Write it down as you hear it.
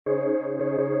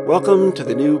Welcome to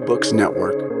the New Books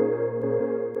Network.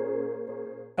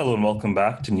 Hello and welcome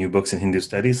back to New Books in Hindu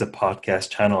Studies, a podcast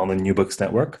channel on the New Books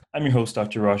Network. I'm your host,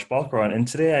 Dr. Raj Balkaran, and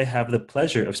today I have the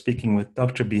pleasure of speaking with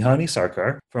Dr. Bihani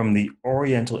Sarkar from the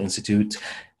Oriental Institute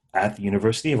at the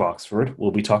University of Oxford. We'll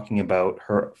be talking about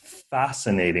her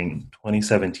fascinating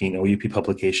 2017 OUP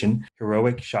publication,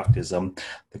 Heroic Shaktism,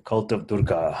 The Cult of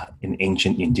Durga in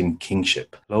Ancient Indian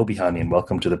Kingship. Hello, Bihani, and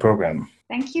welcome to the program.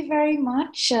 Thank you very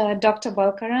much, Dr.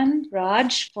 Balkaran,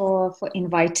 Raj, for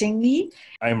inviting me.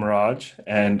 I'm Raj,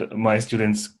 and my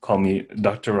students call me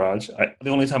Dr. Raj. The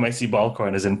only time I see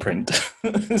Balkaran is in print.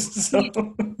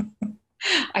 So...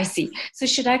 I see. So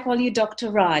should I call you Dr.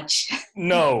 Raj?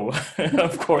 No,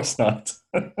 of course not.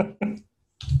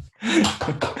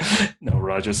 No,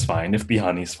 Raj is fine. If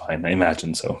Bihani is fine, I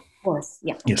imagine so. Of course,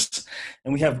 yeah. Yes.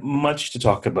 And we have much to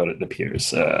talk about, it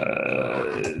appears.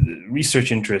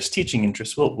 Research interest, teaching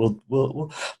interest.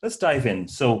 We'll let's dive in.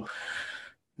 So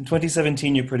in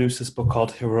 2017, you produced this book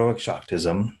called Heroic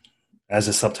Shaktism. As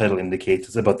the subtitle indicates,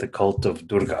 it's about the cult of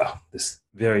Durga, this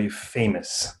very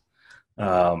famous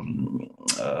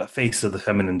face of the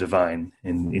feminine divine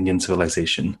in Indian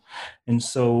civilization. And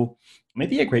so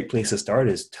maybe a great place to start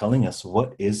is telling us,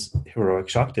 what is Heroic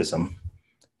Shaktism?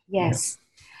 Yes.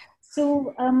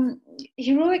 So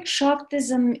Heroic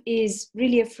Shaktism is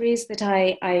really a phrase that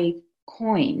I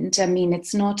coined. I mean,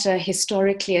 it's not a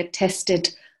historically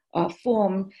attested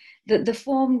form. The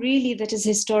form really that is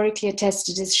historically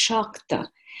attested is Shakta.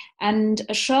 And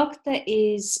a Shakta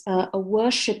is a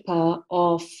worshipper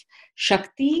of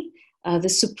Shakti, the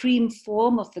supreme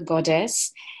form of the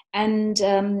goddess, and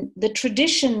the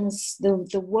traditions,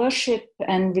 the worship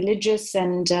and religious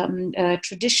and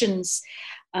traditions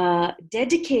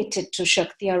dedicated to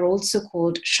Shakti are also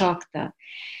called Shakta.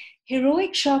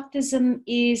 Heroic Shaktism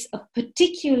is a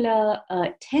particular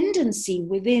tendency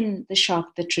within the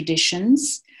Shakta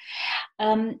traditions.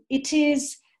 It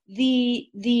is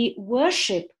the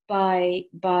worship by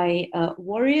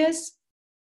warriors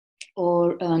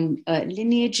or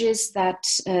lineages that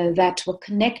were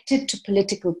connected to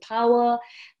political power,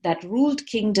 that ruled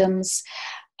kingdoms,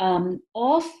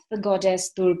 of the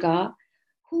goddess Durga,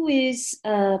 who is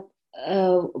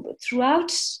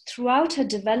throughout her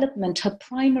development, her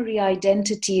primary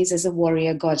identity is as a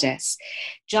warrior goddess.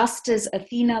 Just as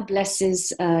Athena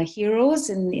blesses heroes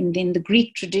in the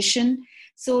Greek tradition,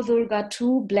 so Durga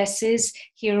too blesses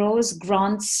heroes,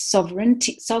 grants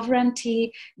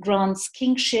sovereignty, grants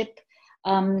kingship,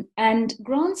 and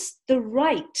grants the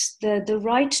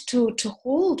right to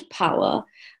hold power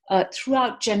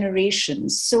throughout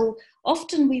generations. So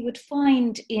often we would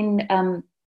find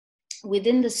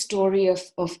within the story of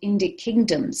Indic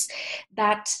kingdoms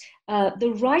that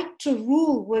the right to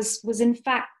rule was in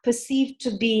fact perceived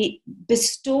to be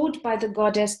bestowed by the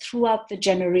goddess throughout the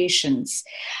generations,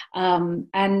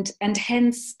 and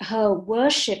hence her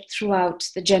worship throughout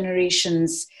the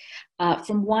generations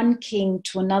from one king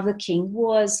to another king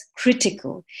was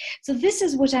critical. So this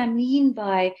is what I mean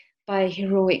by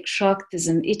heroic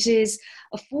Shaktism. It is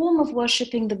a form of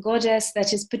worshipping the goddess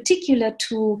that is particular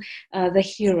to the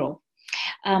hero.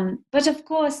 But of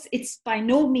course, it's by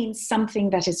no means something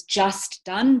that is just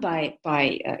done by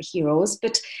heroes,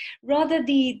 but rather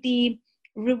the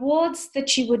rewards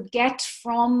that you would get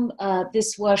from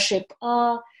this worship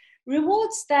are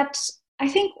rewards that I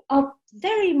think are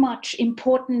very much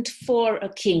important for a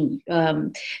king.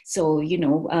 So,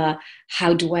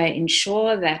 how do I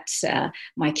ensure that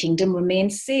my kingdom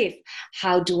remains safe?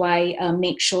 How do I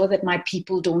make sure that my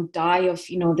people don't die of,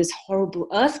 this horrible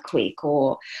earthquake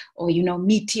or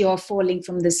meteor falling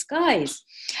from the skies?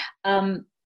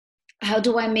 How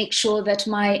do I make sure that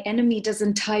my enemy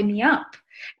doesn't tie me up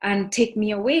and take me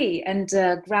away and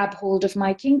grab hold of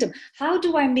my kingdom? How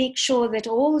do I make sure that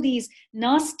all these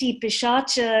nasty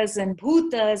pishachas and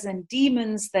bhutas and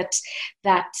demons that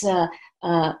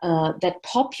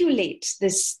populate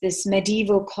this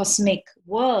medieval cosmic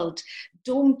world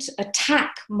don't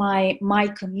attack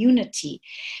my community?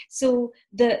 So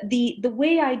the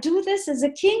way I do this as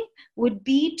a king would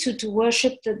be to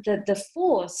worship the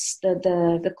force,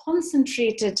 the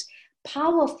concentrated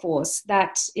power force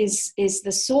that is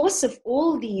the source of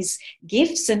all these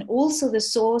gifts, and also the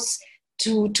source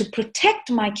to protect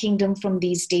my kingdom from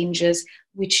these dangers,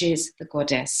 which is the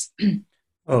goddess.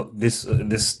 Oh, this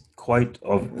quite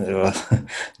of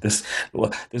this.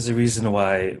 Well, there's a reason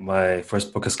why my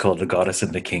first book is called The Goddess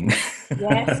and the King.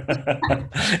 Yes.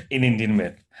 In Indian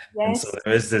myth. Yes. And so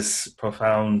there is this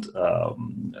profound,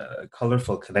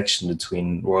 colorful connection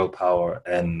between royal power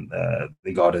and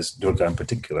the goddess Durga in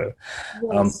particular.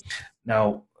 Yes.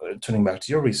 Now, turning back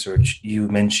to your research, you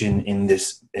mention in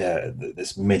this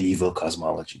medieval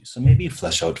cosmology. So maybe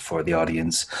flesh out for the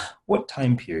audience what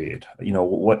time period,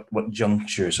 what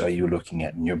junctures are you looking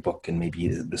at in your book, and maybe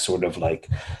the sort of like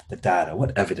the data,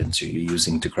 what evidence are you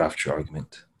using to craft your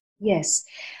argument? Yes.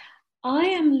 I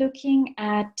am looking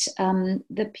at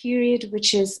the period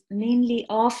which is mainly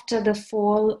after the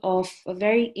fall of a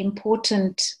very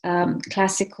important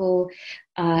classical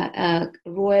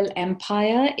royal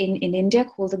empire in India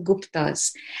called the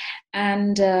Guptas.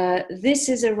 And this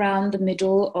is around the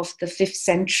middle of the 5th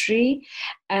century.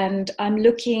 And I'm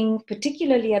looking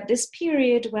particularly at this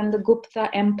period when the Gupta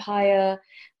Empire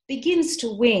begins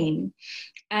to wane.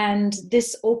 And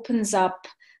this opens up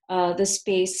the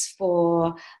space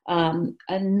for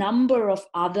a number of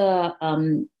other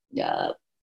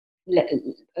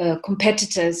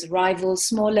competitors, rivals,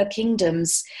 smaller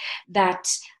kingdoms that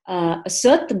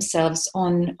assert themselves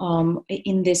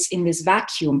in this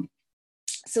vacuum.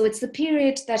 So it's the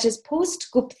period that is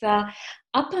post-Gupta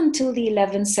up until the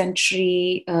 11th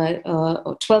century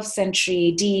or 12th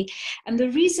century AD. And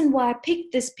the reason why I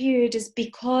picked this period is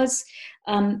because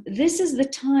this is the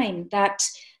time that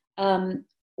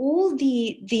all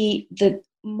the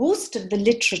most of the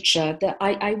literature that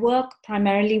I work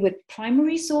primarily with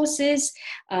primary sources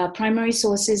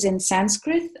in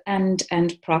Sanskrit and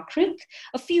Prakrit,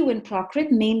 a few in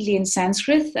Prakrit, mainly in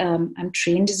Sanskrit. I'm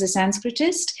trained as a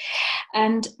Sanskritist,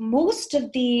 and most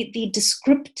of the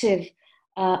descriptive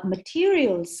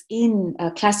materials in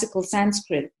classical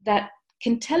Sanskrit that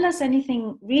can tell us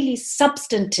anything really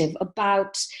substantive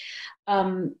about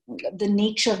the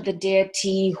nature of the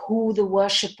deity, who the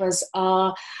worshippers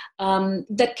are,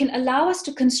 that can allow us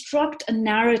to construct a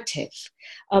narrative,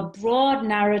 a broad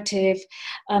narrative,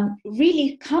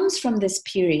 really comes from this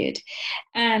period.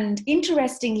 And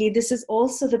interestingly, this is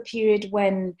also the period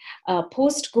when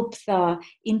post-Gupta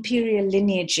imperial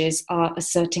lineages are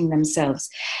asserting themselves.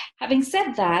 Having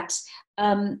said that,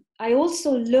 I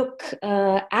also look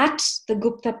at the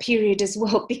Gupta period as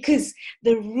well, because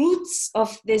the roots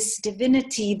of this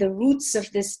divinity, the roots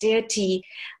of this deity,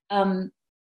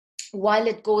 while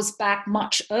it goes back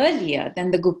much earlier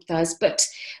than the Guptas, but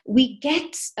we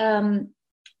get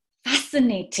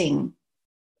fascinating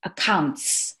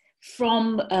accounts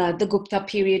from the Gupta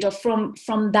period, or from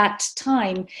that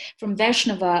time, from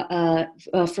Vaishnava,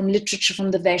 from literature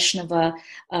from the Vaishnava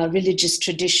religious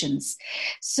traditions.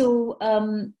 So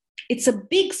it's a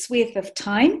big swathe of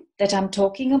time that I'm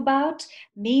talking about,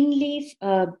 mainly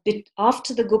bit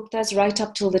after the Guptas, right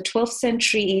up till the 12th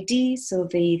century AD, so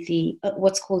the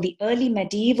what's called the early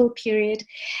medieval period.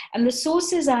 And the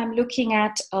sources I'm looking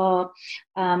at are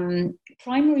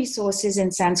primary sources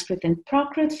in Sanskrit and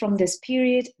Prakrit from this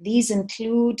period. These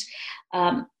include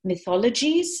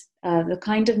mythologies, the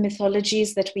kind of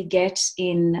mythologies that we get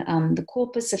in the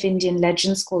corpus of Indian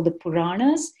legends called the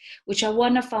Puranas, which are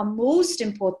one of our most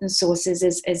important sources,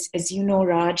 as you know,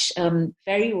 Raj,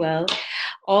 very well,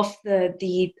 of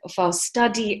our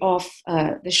study of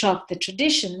the Shakta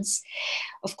traditions.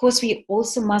 Of course, we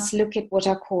also must look at what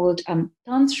are called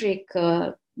tantric,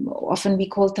 often we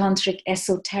call tantric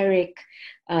esoteric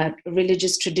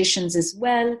religious traditions as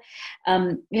well.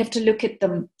 We have to look at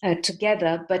them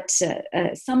together, but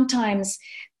sometimes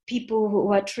people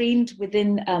who are trained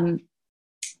within,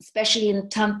 especially in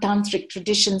tantric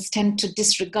traditions, tend to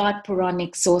disregard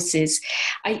Puranic sources.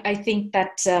 I think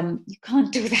that you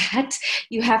can't do that.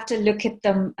 You have to look at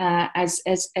them as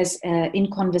in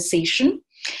conversation.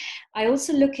 I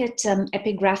also look at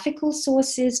epigraphical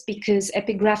sources, because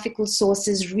epigraphical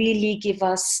sources really give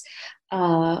us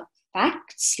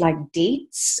facts like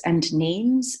dates and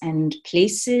names and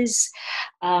places,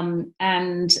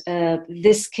 and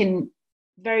this can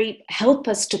very help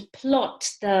us to plot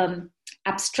the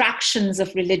abstractions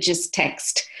of religious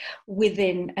text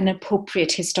within an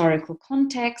appropriate historical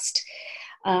context.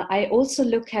 I also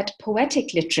look at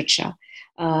poetic literature.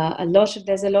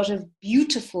 There's a lot of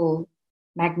beautiful,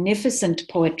 magnificent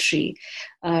poetry,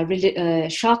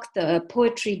 Shakta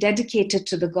poetry dedicated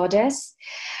to the goddess.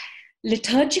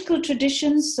 Liturgical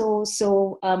traditions,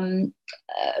 so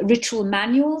ritual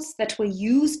manuals that were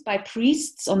used by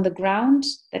priests on the ground,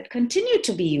 that continue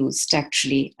to be used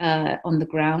actually on the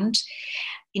ground,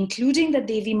 including the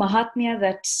Devi Mahatmya,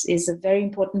 that is a very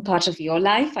important part of your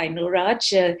life, I know, Raj.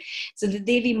 So the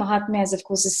Devi Mahatmya is, of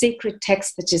course, a sacred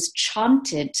text that is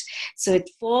chanted. So it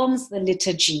forms the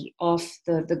liturgy of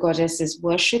the goddess's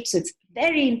worship. So it's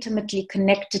very intimately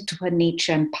connected to her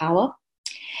nature and power.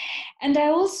 And I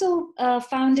also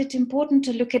found it important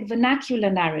to look at vernacular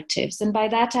narratives. And by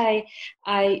that, I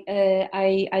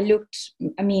looked,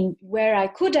 I mean, where I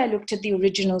could, I looked at the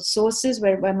original sources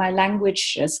where my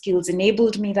language skills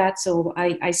enabled me that. So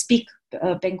I speak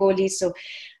Bengali, so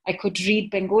I could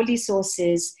read Bengali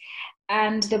sources.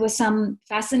 And there were some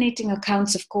fascinating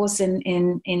accounts, of course,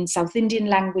 in South Indian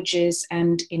languages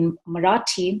and in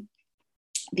Marathi.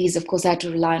 These, of course, I had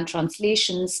to rely on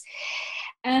translations.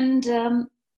 And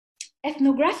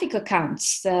ethnographic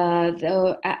accounts.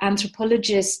 The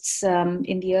anthropologists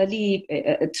in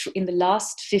the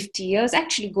last 50 years,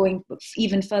 actually going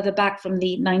even further back from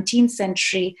the 19th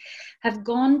century, have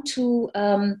gone to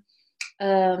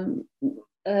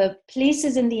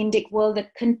places in the Indic world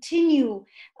that continue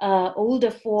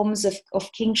older forms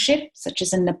of kingship, such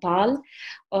as in Nepal,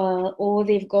 or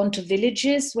they've gone to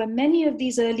villages where many of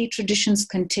these early traditions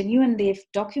continue, and they've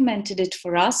documented it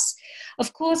for us.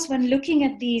 Of course, when looking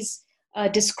at these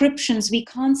descriptions, we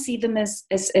can't see them as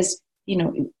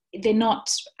they're not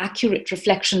accurate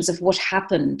reflections of what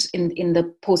happened in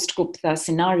the post-Gupta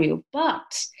scenario,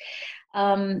 but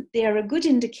they are a good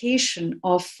indication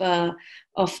of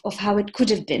how it could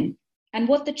have been and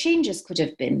what the changes could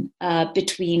have been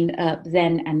between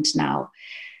then and now.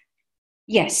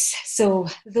 Yes, so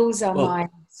those are my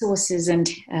sources and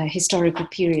historical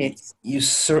periods. You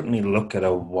certainly look at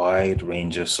a wide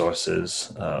range of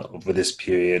sources over this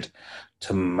period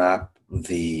to map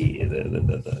the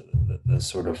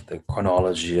sort of the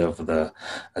chronology of the,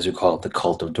 as you call it, the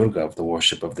cult of Durga, of the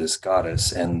worship of this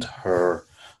goddess, and her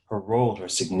role, her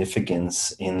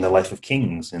significance in the life of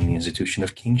kings, in the institution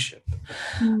of kingship.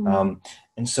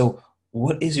 And so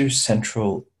what is your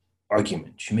central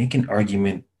argument? You make an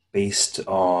argument based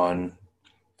on,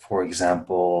 for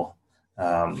example,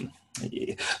 to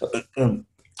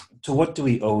what do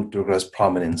we owe Durga's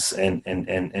prominence and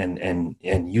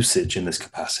usage in this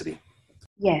capacity?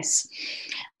 Yes.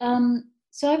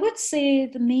 So I would say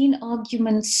the main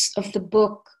arguments of the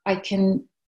book I can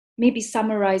maybe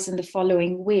summarize in the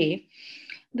following way.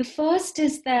 The first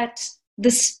is that the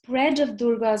spread of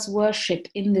Durga's worship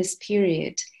in this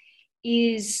period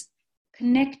is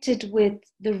connected with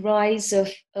the rise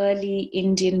of early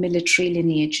Indian military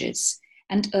lineages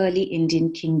and early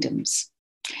Indian kingdoms.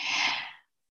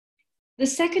 The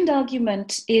second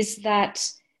argument is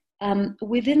that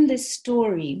within this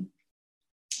story,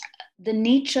 the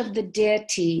nature of the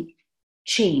deity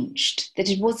changed, that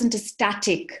it wasn't a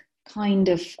static kind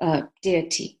of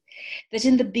deity, that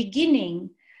in the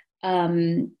beginning,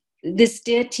 this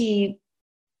deity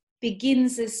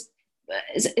begins as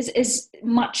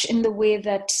much in the way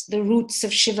that the roots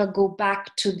of Shiva go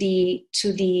back to the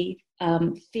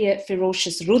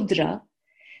ferocious Rudra,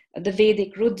 the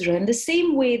Vedic Rudra, in the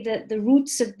same way that the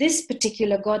roots of this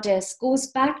particular goddess goes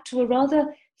back to a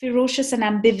rather ferocious and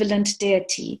ambivalent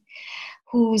deity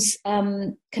who's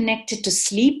connected to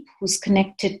sleep, who's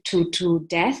connected to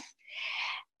death,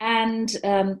 and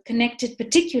connected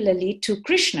particularly to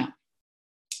Krishna.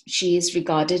 She is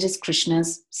regarded as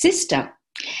Krishna's sister.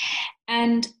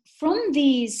 And from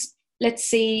these, let's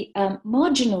say,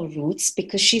 marginal roots,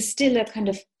 because she's still a kind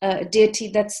of deity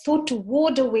that's thought to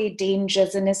ward away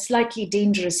dangers and is slightly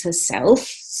dangerous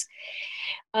herself,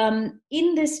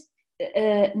 in this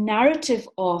narrative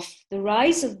of the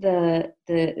rise of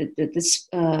this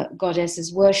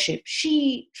goddess's worship,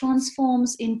 she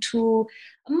transforms into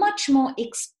a much more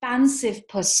expansive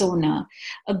persona,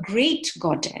 a great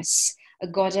goddess, a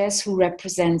goddess who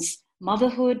represents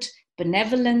motherhood,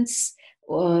 benevolence,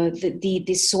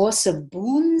 the source of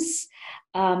boons,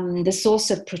 the source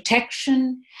of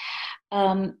protection.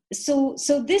 So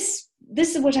this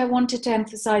is what I wanted to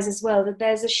emphasize as well, that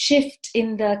there's a shift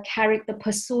in the character, the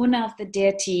persona of the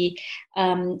deity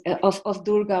of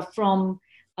Durga from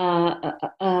a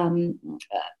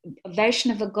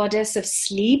Vaishnava goddess of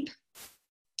sleep,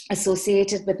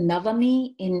 associated with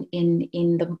Navami in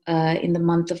the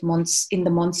month of in the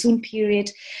monsoon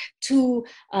period, to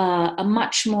a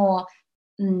much more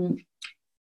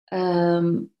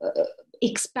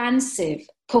expansive,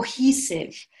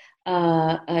 cohesive,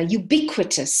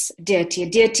 ubiquitous deity, a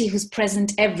deity who's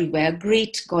present everywhere, a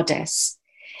great goddess.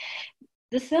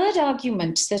 The third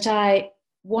argument that I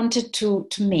wanted to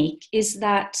make is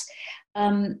that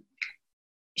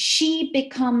she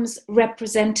becomes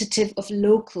representative of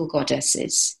local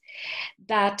goddesses,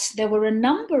 that there were a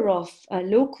number of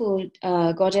local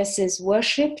goddesses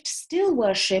still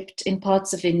worshipped in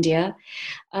parts of India.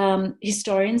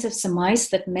 Historians have surmised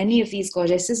that many of these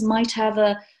goddesses might have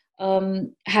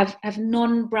have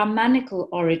non-Brahmanical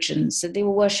origins, that they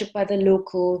were worshipped by the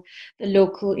local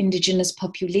indigenous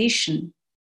population.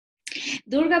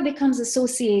 Durga becomes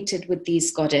associated with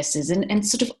these goddesses and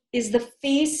sort of is the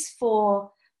face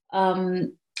for,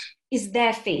 is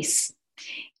their face.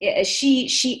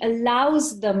 She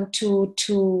allows them to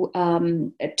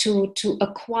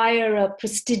acquire a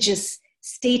prestigious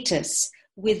status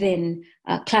within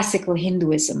classical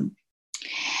Hinduism.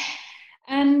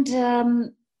 And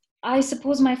I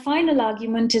suppose my final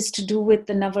argument is to do with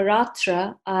the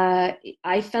Navaratra.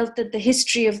 I felt that the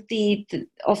history of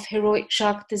heroic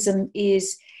Shaktism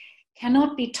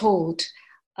cannot be told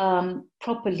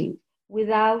properly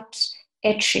without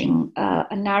etching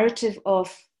a narrative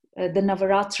of the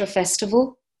Navaratra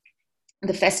festival,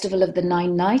 the festival of the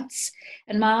 9 nights.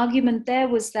 And my argument there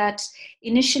was that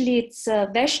initially it's a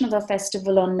Vaishnava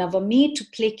festival on Navami to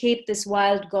placate this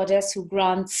wild goddess who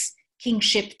grants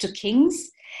kingship to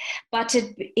kings, but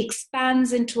it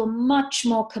expands into a much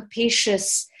more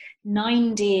capacious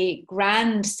 9-day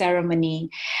grand ceremony,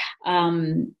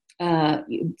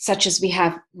 such as we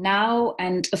have now.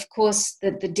 And of course,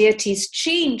 the deities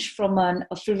change from a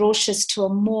ferocious to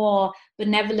a more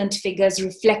benevolent figures,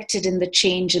 reflected in the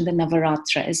change in the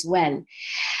Navaratra as well.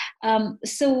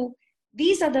 So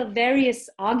these are the various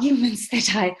arguments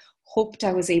that I hoped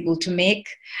I was able to make,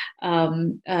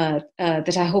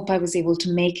 that I hope I was able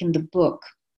to make in the book.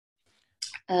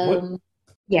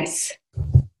 Yes.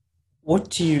 What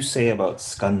do you say about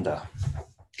Skanda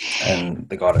and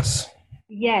the goddess?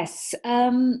 Yes,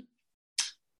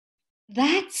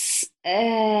 that's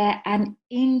an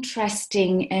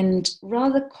interesting and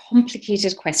rather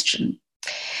complicated question.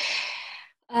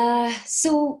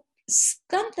 So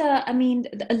Skanda, I mean,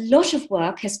 a lot of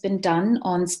work has been done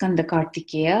on Skanda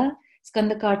Kartikeya.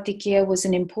 Skanda Kartikeya was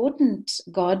an important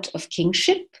god of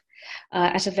kingship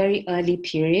at a very early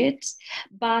period.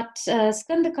 But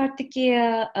Skanda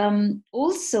Kartikeya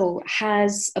also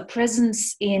has a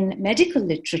presence in medical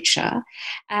literature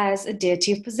as a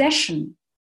deity of possession.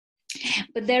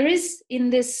 But there is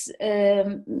in this,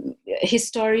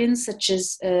 historians such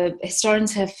as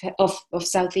historians of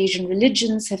South Asian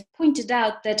religions have pointed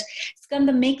out that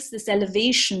Skanda makes this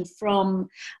elevation from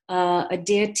a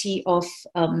deity of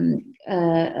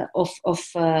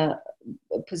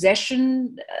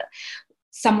possession,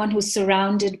 someone who's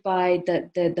surrounded by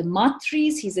the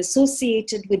matris. He's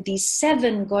associated with these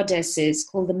 7 goddesses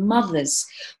called the mothers,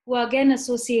 who are again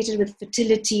associated with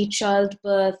fertility,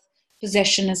 childbirth,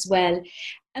 possession as well.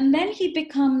 And then he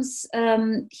becomes,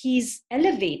 he's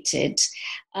elevated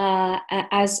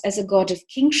as a god of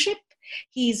kingship.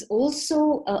 He's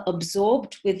also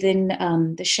absorbed within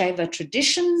the Shaiva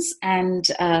traditions and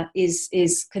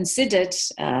is considered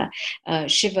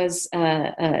Shiva's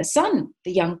son,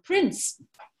 the young prince,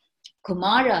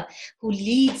 Kumara, who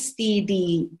leads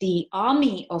the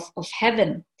army of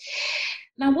heaven.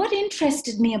 Now, what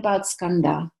interested me about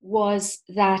Skanda was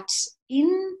that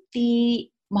in the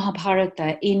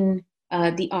Mahabharata, in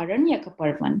the Aranyaka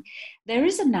Parvan, there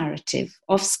is a narrative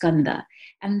of Skanda,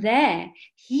 and there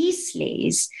he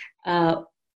slays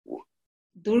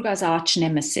Durga's arch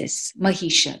nemesis,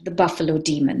 Mahisha, the buffalo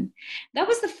demon. That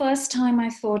was the first time I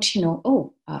thought,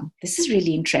 this is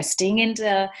really interesting,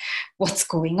 and what's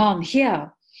going on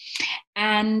here?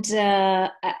 And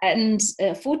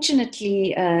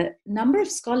fortunately, a number of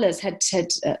scholars had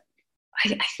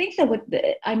I think there were,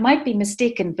 I might be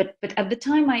mistaken, but at the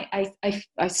time I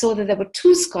saw that there were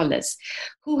 2 scholars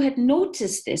who had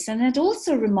noticed this and had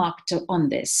also remarked on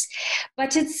this.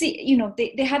 But it's,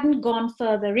 they hadn't gone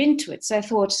further into it. So I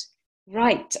thought,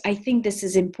 right, I think this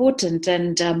is important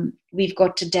and we've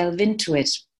got to delve into it.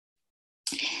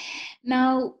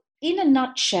 Now, in a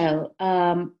nutshell,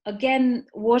 again,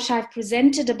 what I've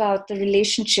presented about the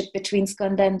relationship between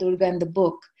Skanda and Durga in the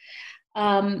book,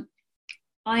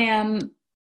 I am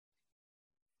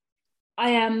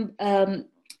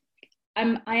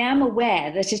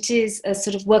aware that it is a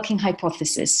sort of working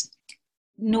hypothesis,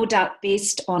 no doubt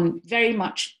very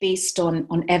much based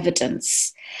on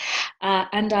evidence,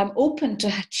 and I'm open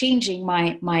to changing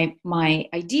my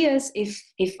ideas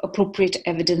if appropriate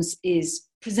evidence is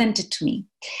presented to me.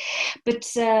 But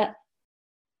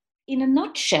in a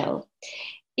nutshell,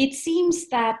 it seems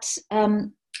that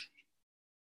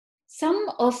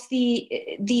some of the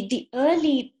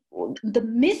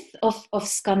myth of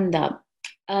Skanda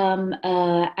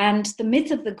and the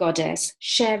myth of the goddess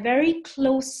share very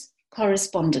close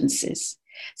correspondences.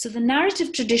 So the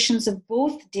narrative traditions of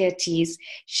both deities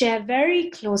share very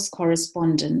close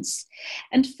correspondence.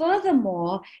 And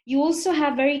furthermore, you also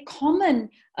have very common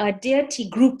deity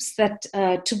groups you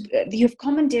have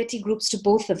common deity groups to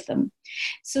both of them.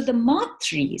 So the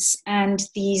matris and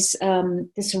this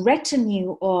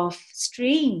retinue of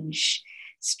strange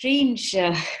strange,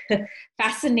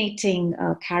 fascinating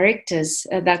characters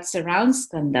that surround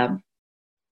Skanda.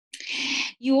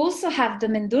 You also have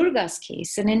them in Durga's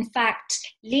case. And in fact,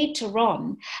 later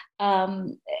on,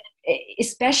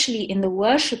 especially in the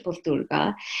worship of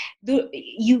Durga,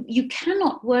 you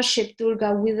cannot worship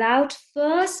Durga without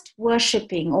first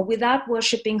worshipping or without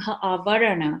worshipping her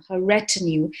avarana, her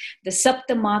retinue, the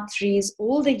Saptamatris,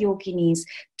 all the yoginis,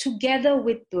 together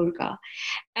with Durga.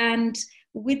 And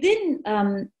within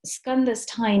Skanda's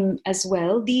time as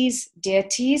well, these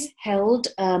deities held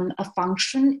a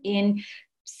function in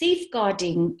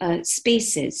safeguarding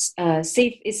spaces,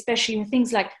 especially in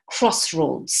things like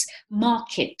crossroads,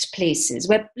 marketplaces,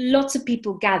 where lots of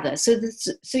people gather. So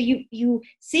you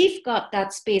safeguard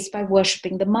that space by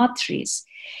worshipping the matris.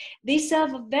 They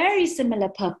serve a very similar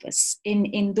purpose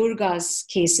in Durga's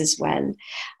case as well.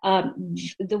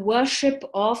 The worship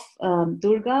of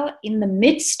Durga in the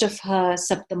midst of her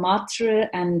Saptamatra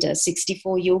and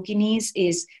 64 yoginis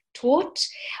is taught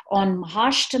on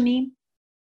Mahashtami,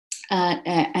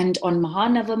 and on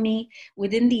Mahanavami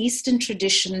within the Eastern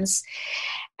traditions.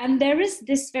 And there is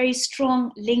this very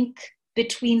strong link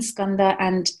between Skanda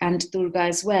and Durga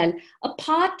as well,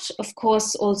 apart, of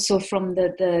course, also from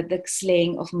the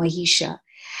slaying of Mahisha.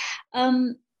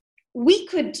 We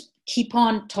could keep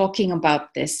on talking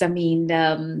about this. I mean,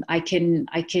 I can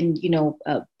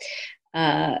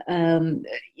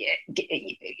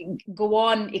go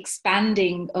on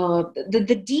expanding.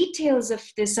 The details of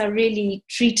this are really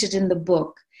treated in the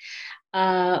book,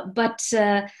 but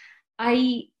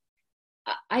I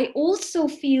also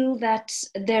feel that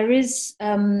there is,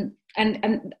 and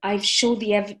I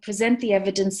present the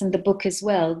evidence in the book as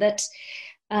well, that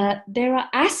there are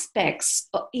aspects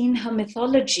in her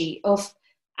mythology of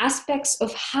aspects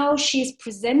of how she is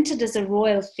presented as a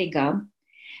royal figure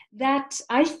that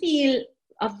I feel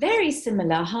are very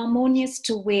similar, harmonious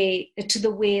to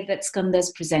the way that Skanda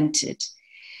is presented.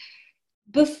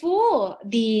 Before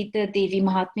the Devi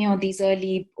Mahatmya or these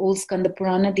early old Skanda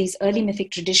Purana, these early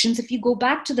mythic traditions, if you go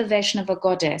back to the Vaishnava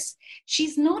goddess,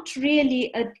 she's not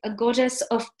really a goddess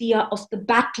of the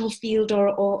battlefield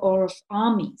or of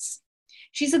armies.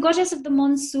 She's a goddess of the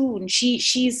monsoon.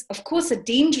 She's, of course, a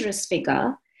dangerous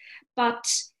figure, but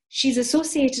she's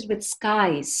associated with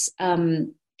skies.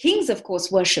 Kings, of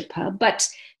course, worship her, but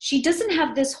she doesn't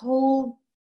have this whole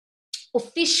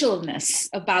officialness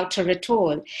about her at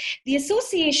all. The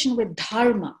association with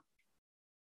dharma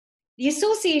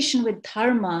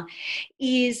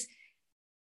is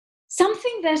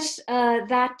something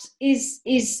that is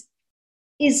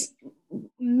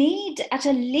made at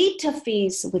a later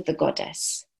phase with the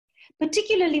goddess,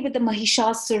 particularly with the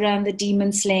Mahishasura and the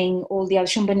demon slaying, all the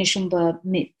Alshumbha Nishumba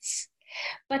myths.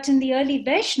 But in the early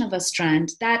Vaishnava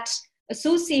strand, that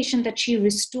association that she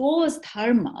restores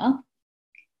dharma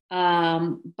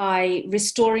by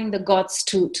restoring the gods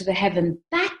to the heaven,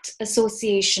 that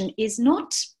association is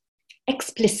not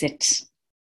explicit.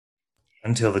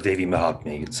 Until the Devi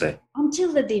Mahatmya, you'd say.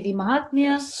 Until the Devi Mahatmya,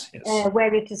 yes.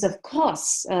 Where it is, of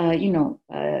course,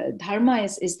 dharma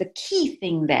is the key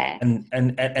thing there.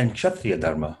 And Kshatriya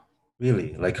dharma.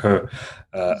 Really, like the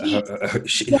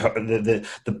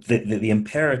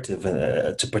imperative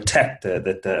to protect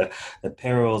that the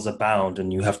perils abound,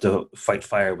 and you have to fight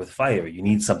fire with fire. You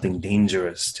need something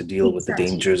dangerous to deal with the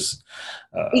dangers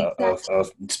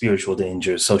of spiritual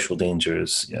dangers, social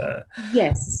dangers. Yeah.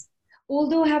 Yes.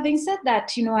 Although, having said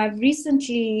that, I've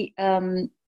recently come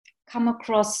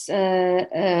across. So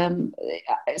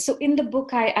in the book,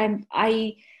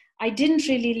 I didn't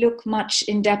really look much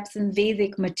in depth in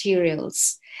Vedic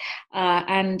materials.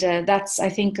 And that's, I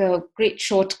think, a great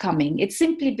shortcoming. It's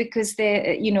simply because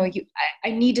I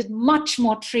needed much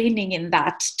more training in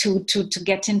that to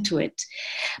get into it.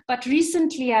 But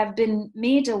recently I've been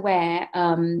made aware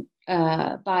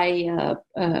by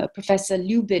Professor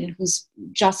Lubin, who's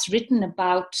just written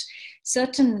about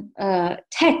certain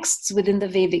texts within the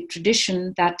Vedic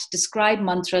tradition that describe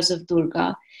mantras of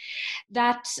Durga,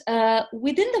 that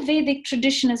within the Vedic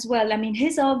tradition as well, I mean,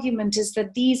 his argument is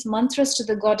that these mantras to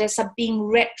the goddess are being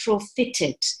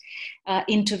retrofitted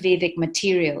into Vedic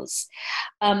materials.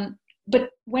 But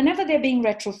whenever they're being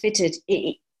retrofitted,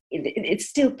 it's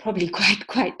still probably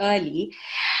quite early.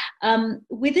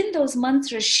 Within those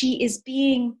mantras, she is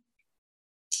being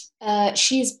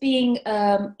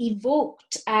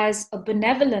evoked as a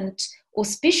benevolent,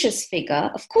 auspicious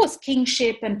figure. Of course,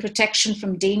 kingship and protection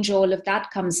from danger, all of that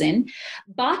comes in,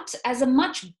 but as a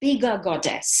much bigger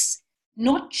goddess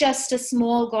not just a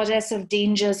small goddess of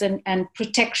dangers and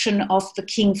protection of the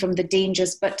king from the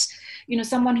dangers, but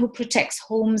someone who protects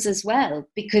homes as well,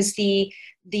 because the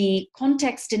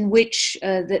context in which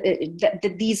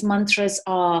these mantras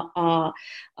are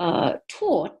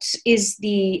taught is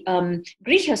the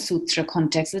Griha Sutra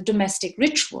context, the domestic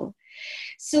ritual.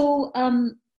 So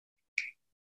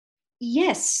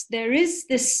yes, there is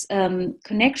this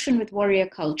connection with warrior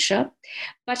culture,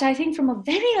 but I think from a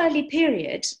very early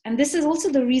period, and this is also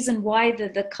the reason why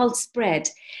the cult spread,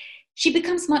 she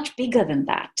becomes much bigger than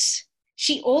that.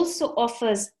 She also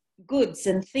offers goods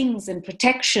and things and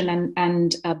protection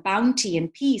and bounty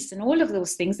and peace and all of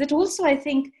those things that also, I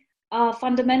think, are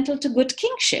fundamental to good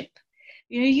kingship.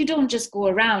 You don't just go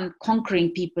around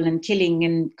conquering people and killing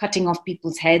and cutting off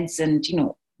people's heads and,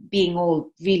 being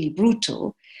all really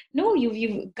brutal. No,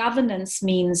 you governance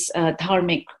means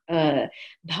dharmic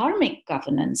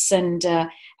governance and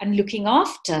looking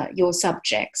after your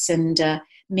subjects and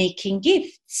making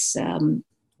gifts.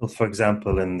 Well, for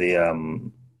example, in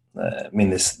the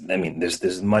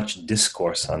there's much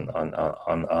discourse on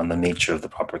the nature of the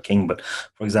proper king. But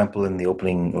for example, in the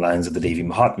opening lines of the Devi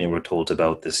Mahatmya, we're told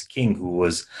about this king who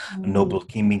was a noble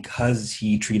king because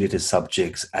he treated his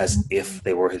subjects as if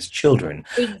they were his children.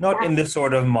 Exactly. Not in this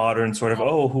sort of modern sort of,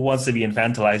 who wants to be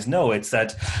infantilized? No, it's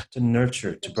that to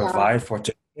nurture, to provide for,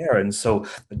 to care. And so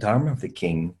the dharma of the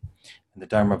king and the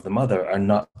dharma of the mother are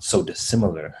not so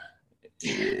dissimilar.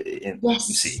 Yes.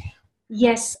 You see.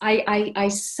 Yes, I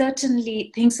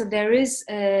certainly think so. There is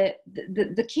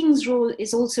the king's role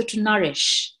is also to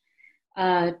nourish,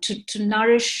 to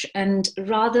nourish, and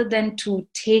rather than to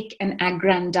take and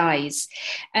aggrandize.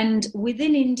 And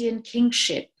within Indian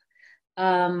kingship,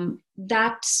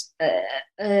 that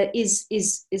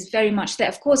is very much there.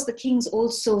 Of course, the king's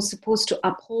also supposed to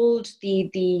uphold the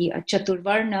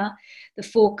Chaturvarna, the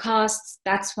four castes.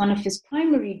 That's one of his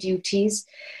primary duties,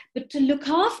 but to look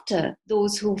after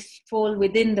those who fall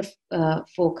within the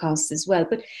four castes as well.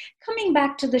 But coming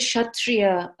back to the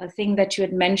Kshatriya thing that you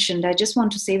had mentioned, I just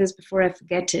want to say this before I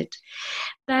forget it,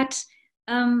 that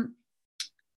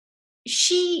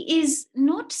she is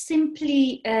not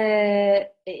simply,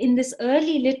 in this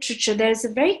early literature, there's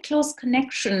a very close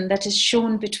connection that is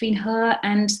shown between her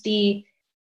and the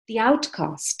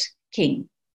outcast king.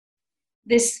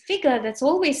 This figure that's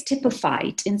always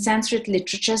typified in Sanskrit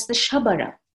literature is the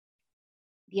Shabara,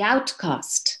 the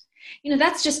outcast.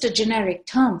 That's just a generic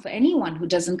term for anyone who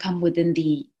doesn't come within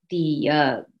the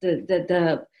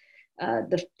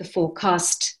four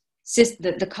caste,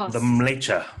 the caste. The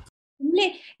Mlecha.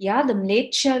 Yeah, the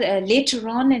Mlecha. Later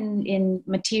on in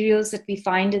materials that we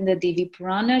find in the Devi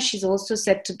Purana, she's also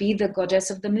said to be the goddess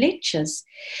of the Mlechas.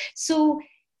 So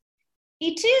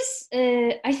it is,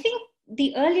 I think,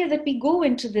 the earlier that we go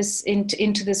into this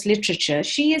literature,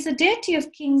 she is a deity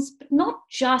of kings, but not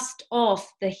just of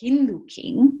the Hindu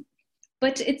king,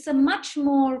 but it's a much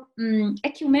more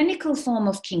ecumenical form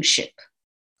of kingship.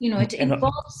 It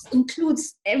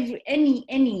includes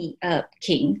any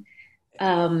king.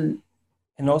 And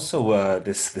also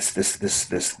this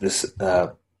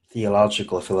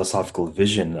theological, philosophical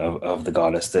vision of the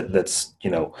goddess that's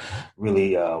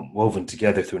really woven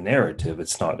together through narrative.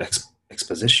 It's not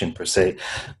exposition per se.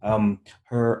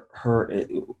 Her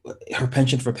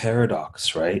penchant for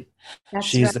paradox, right?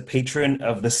 She's right. The patron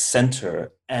of the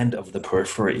center and of the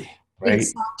periphery. Right?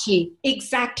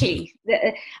 Exactly.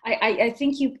 I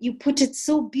think you put it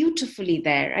so beautifully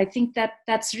there. I think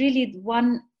that's really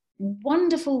one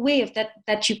wonderful way of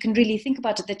that you can really think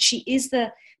about it, that she is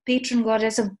the patron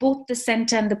goddess of both the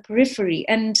center and the periphery.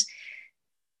 And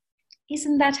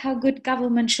isn't that how good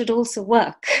government should also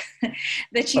work?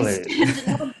 That she stands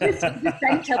not just for the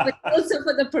center, but also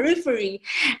for the periphery.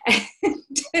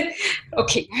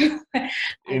 Okay.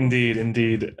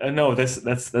 Indeed. No,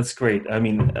 that's great. I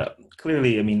mean,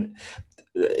 clearly,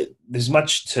 there's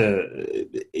much to.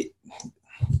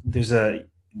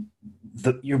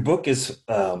 Your book is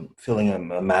filling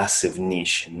a massive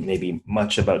niche, and maybe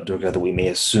much about Durga that we may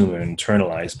assume or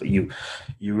internalize, but you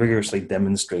rigorously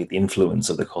demonstrate the influence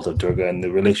of the cult of Durga and the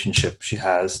relationship she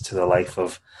has to the life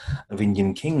of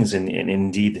Indian kings, and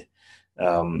indeed,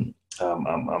 what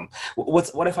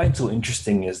I find so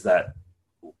interesting is that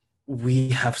we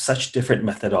have such different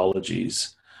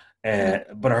methodologies.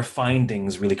 But our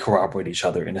findings really corroborate each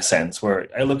other in a sense, where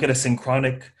I look at a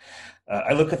synchronic,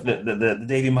 I look at the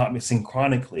Devi Mahatmya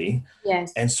synchronically,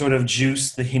 yes, and sort of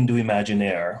juice the Hindu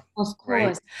imaginaire. Of course.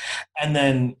 Right? And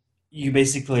then you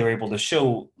basically are able to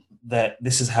show that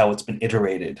this is how it's been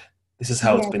iterated. This is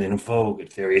how it's been in vogue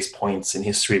at various points in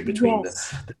history between the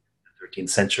 13th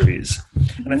centuries.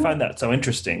 And I find that so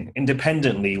interesting.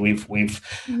 Independently, we've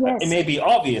it may be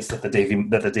obvious that the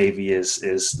Devi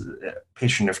is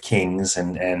patron of kings,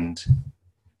 and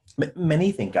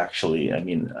many think, actually, I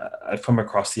mean, I've come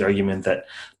across the argument that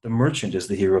the merchant is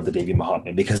the hero of the Devi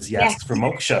Mahatmya because he asks for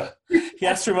moksha. He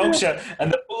asks for moksha,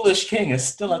 and the foolish king is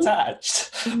still attached.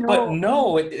 No. But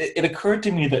no, it occurred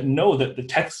to me that the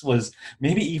text was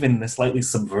maybe even in a slightly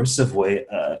subversive way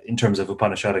in terms of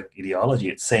Upanishadic ideology.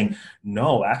 It's saying,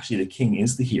 no, actually, the king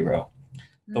is the hero,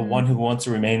 the one who wants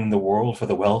to remain in the world for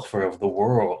the welfare of the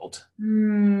world.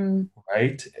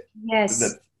 Right?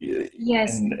 Yes.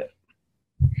 Yes. And,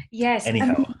 yes.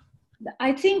 Anyhow,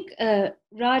 I think,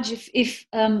 Raj, if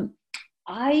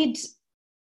I'd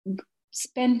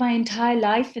spend my entire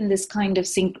life in this kind of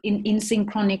in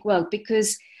synchronic work,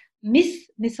 because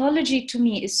mythology to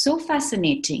me is so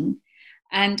fascinating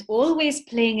and always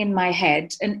playing in my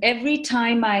head. And every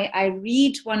time I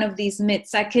read one of these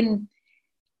myths, I can,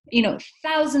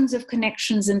 thousands of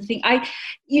connections and things.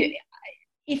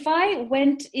 If I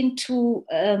went into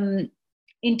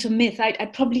myth,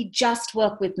 I'd probably just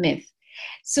work with myth.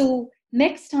 So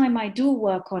next time I do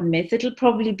work on myth, it'll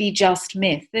probably be just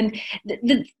myth. And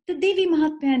the Devi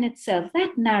Mahatmya in itself,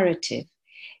 that narrative,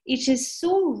 it is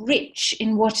so rich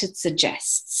in what it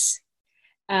suggests.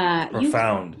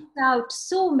 Profound. You out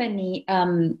so many.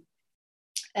 I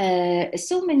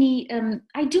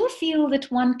do feel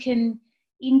that one can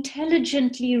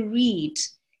intelligently read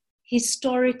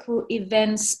historical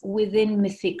events within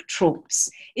mythic tropes,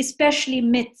 especially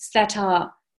myths that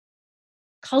are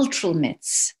cultural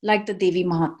myths, like the Devi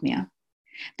Mahatmya.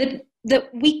 That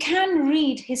we can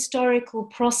read historical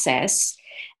process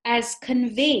as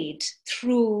conveyed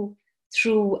through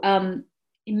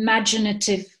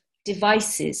imaginative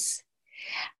devices.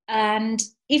 And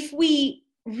if we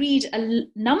read a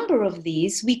number of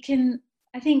these, we can,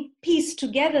 I think, piece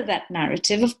together that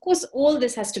narrative. Of course, all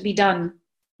this has to be done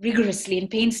rigorously and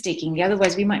painstakingly.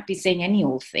 Otherwise, we might be saying any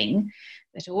old thing.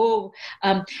 But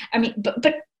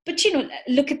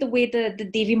look at the way the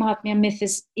Devi Mahatmya myth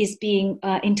is being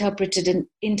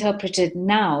interpreted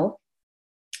now.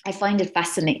 I find it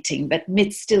fascinating that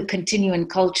myths still continue in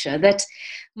culture. That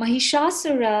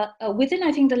Mahishasura, within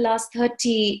I think the last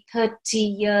 30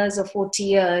 years or 40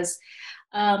 years,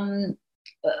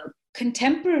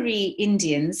 contemporary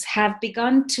Indians have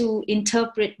begun to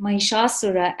interpret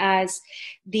Mahishasura as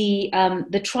the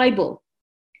tribal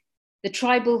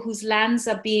whose lands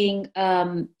are being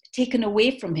taken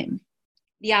away from him,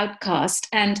 the outcast,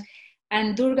 and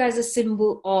Durga is a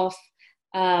symbol of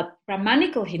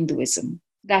Brahmanical Hinduism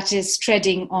that is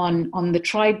treading on the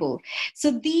tribal.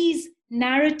 So these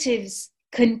narratives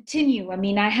continue. I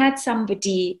mean, I had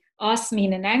somebody ask me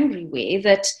in an angry way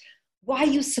that, why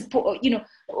you support,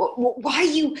 why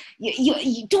you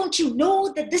don't you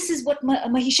know that this is what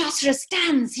Mahishasura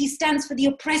stands? He stands for the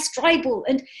oppressed tribal.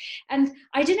 And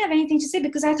I didn't have anything to say,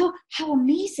 because I thought, how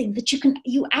amazing that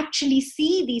you actually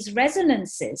see these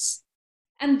resonances.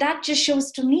 And that just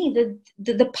shows to me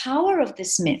the power of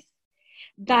this myth,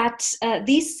 that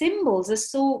these symbols are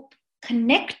so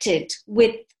connected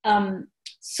with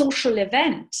social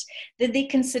events that they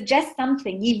can suggest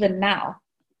something even now.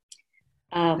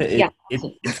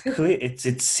 It's clear.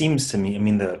 It seems to me. I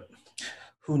mean,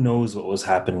 who knows what was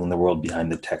happening in the world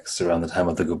behind the texts around the time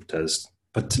of the Guptas?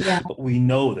 But we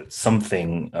know that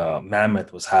something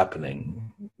mammoth was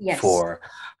happening. Yes. For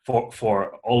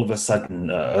all of a sudden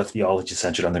a theology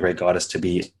centered on the great goddess to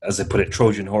be, as I put it,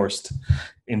 Trojan horsed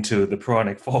into the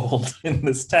Puranic fold in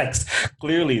this text.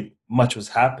 Clearly, much was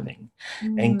happening,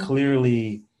 and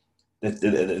clearly,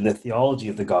 the theology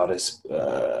of the goddess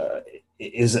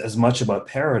is as much about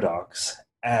paradox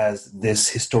as this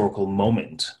historical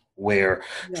moment where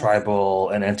tribal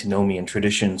and antinomian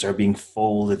traditions are being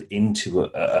folded into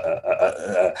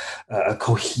a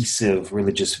cohesive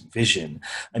religious vision.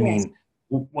 I mean,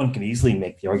 one can easily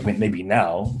make the argument, maybe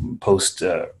now, post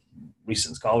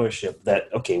recent scholarship, that,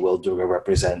 okay, well, Durga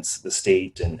represents the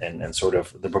state and sort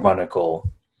of the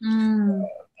Brahmanical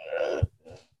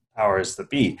powers that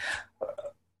be.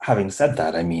 Having said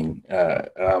that, I mean,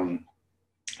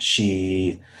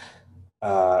 she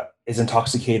is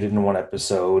intoxicated in one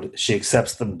episode. She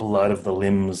accepts the blood of the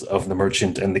limbs of the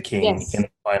merchant and the king in the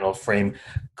final frame.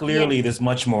 Clearly, there's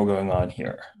much more going on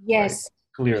here. Yes.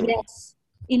 Right? Clearly. Yes.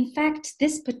 In fact,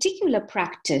 this particular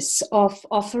practice of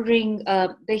offering,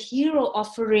 the hero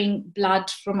offering blood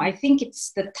from, I think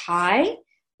it's the thigh,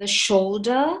 the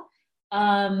shoulder,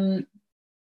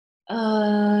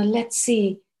 let's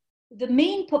see, the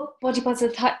main body parts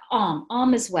of the thigh,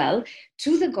 arm as well,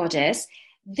 to the goddess.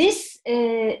 This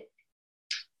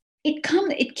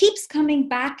it keeps coming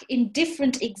back in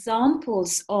different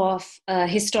examples of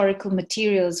historical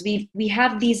materials. We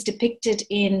have these depicted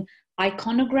in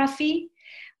iconography.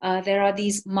 There are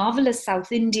these marvelous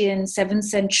South Indian 7th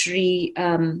century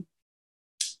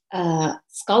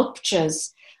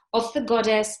sculptures of the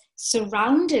goddess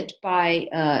surrounded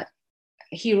by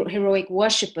heroic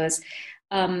worshippers,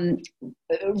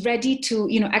 ready to,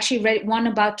 one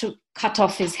about to cut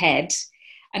off his head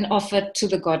and offer to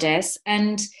the goddess.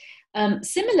 And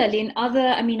similarly, in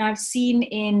I've seen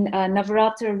in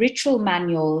Navaratra ritual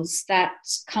manuals that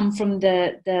come from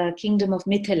the kingdom of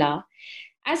Mithila,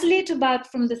 as late about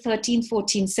from the 13th,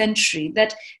 14th century,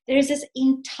 that there is this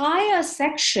entire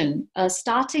section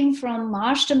starting from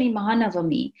Mahashtami,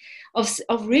 Mahanavami,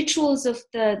 of rituals of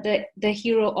the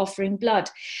hero offering blood.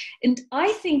 And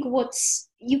I think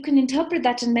you can interpret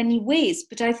that in many ways,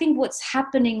 but I think what's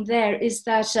happening there is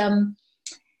that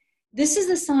this is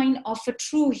a sign of a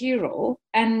true hero,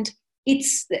 and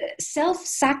it's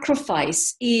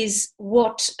self-sacrifice is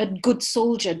what a good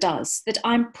soldier does, that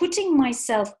I'm putting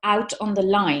myself out on the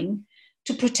line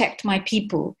to protect my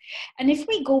people. And if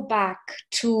we go back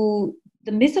to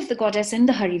the myth of the goddess in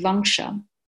the Harivangsha,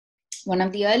 one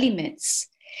of the early myths,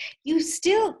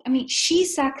 she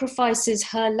sacrifices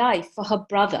her life for her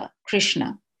brother,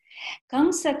 Krishna.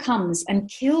 Kamsa comes and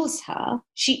kills her.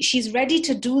 She's ready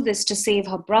to do this to save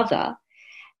her brother.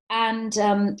 And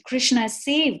Krishna is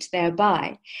saved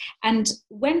thereby. And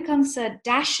when Kamsa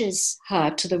dashes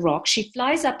her to the rock, she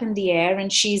flies up in the air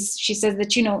and she says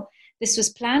that, this was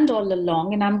planned all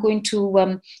along, and I'm going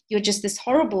to, you're just this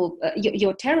horrible,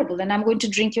 you're terrible, and I'm going to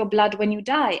drink your blood when you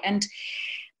die.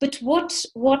 But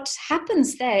what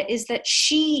happens there is that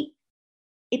she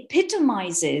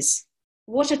epitomizes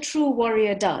what a true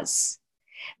warrior does,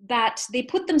 that they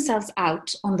put themselves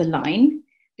out on the line,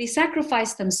 they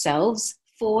sacrifice themselves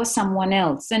for someone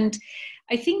else. And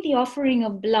I think the offering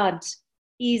of blood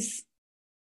is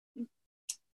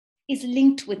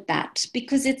linked with that,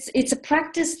 because it's a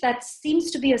practice that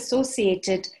seems to be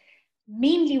associated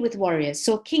mainly with warriors.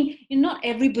 So not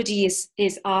everybody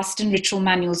is asked in ritual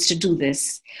manuals to do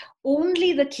this.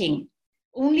 Only the king,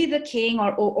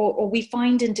 or we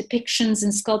find in depictions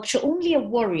in sculpture, only a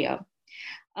warrior.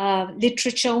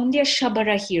 Literature, only a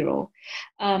Shabara hero.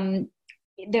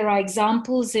 There are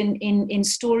examples in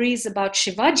stories about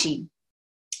Shivaji,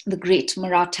 the great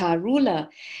Maratha ruler.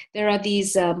 There are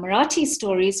these Marathi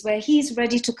stories where he's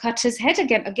ready to cut his head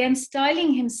again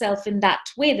styling himself in that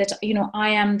way, that, I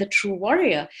am the true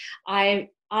warrior. I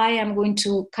am going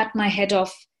to cut my head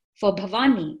off for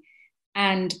Bhavani.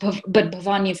 But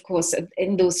Bhavani, of course,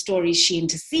 in those stories, she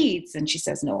intercedes and she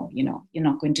says, no, you're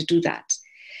not going to do that.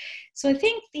 So I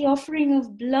think the offering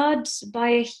of blood by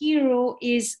a hero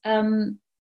is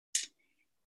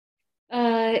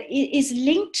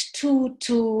linked to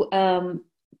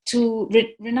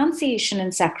renunciation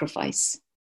and sacrifice.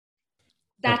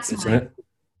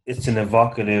 It's an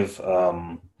evocative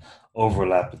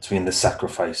overlap between the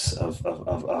sacrifice of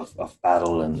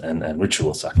battle and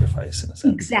ritual sacrifice, in a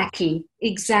sense.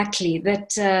 Exactly. That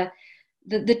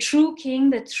the true king,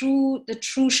 the true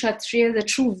Kshatriya, the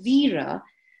true Veera,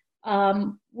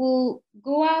 will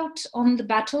go out on the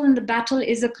battle, and the battle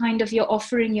is a kind of, you're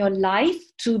offering your life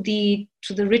to the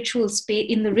ritual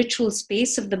space, in the ritual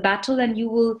space of the battle, and you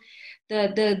will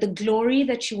the glory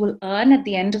that you will earn at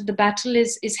the end of the battle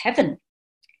is heaven.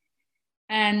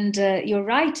 And you're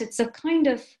right, it's a kind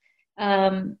of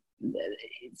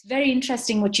it's very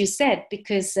interesting what you said,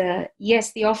 because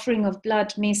yes, the offering of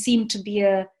blood may seem to be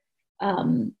a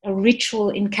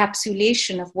ritual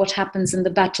encapsulation of what happens in the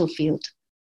battlefield.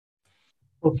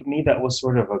 Well, for me, that was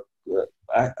sort of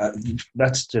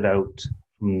that stood out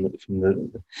from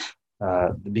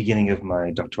the beginning of my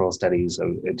doctoral studies.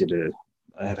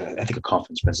 I had a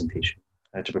conference presentation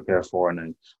I had to prepare for,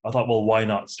 and I thought, well, why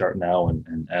not start now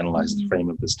and analyze the frame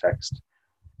of this text?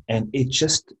 And it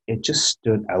just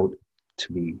stood out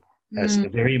to me as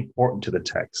very important to the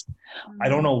text. I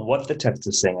don't know what the text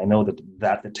is saying. I know that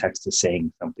the text is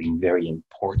saying something very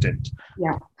important.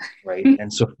 Yeah. Right.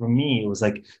 And so for me, it was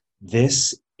like,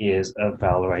 this is a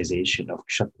valorization of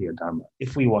Kshatriya Dharma.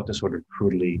 If we want to sort of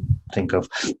crudely think of,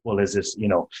 well, is this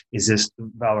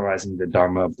valorizing the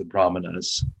Dharma of the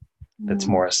Brahmanas that's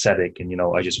more ascetic and,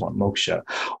 I just want moksha?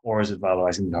 Or is it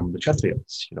valorizing the Dharma of the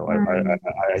Kshatriyas?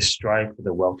 I strive for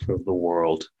the welfare of the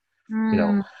world.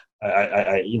 The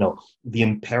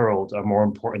imperiled are more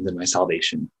important than my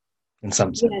salvation in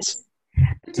some sense.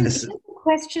 Yes. But this is a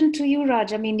question to you,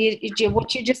 Raj. I mean,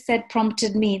 what you just said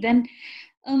prompted me. Then,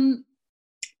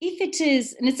 if it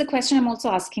is, and it's a question I'm also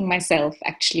asking myself,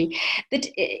 actually, that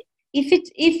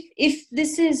if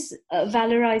this is a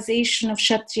valorization of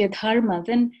Kshatriya Dharma,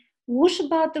 then what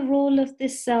about the role of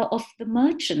this of the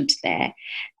merchant there,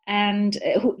 and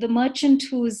the merchant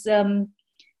who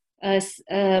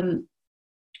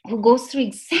goes through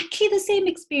exactly the same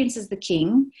experience as the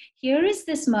king? Here is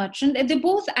this merchant. They're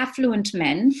both affluent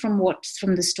men from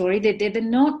the story.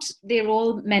 They're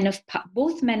all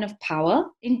both men of power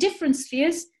in different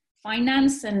spheres,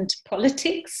 finance and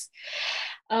politics.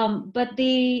 But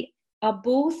they are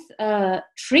both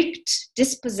tricked,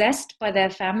 dispossessed by their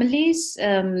families.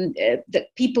 The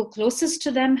people closest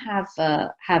to them have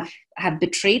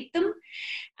betrayed them,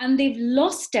 and they've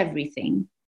lost everything.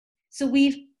 So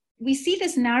we see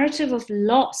this narrative of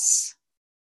loss.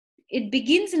 It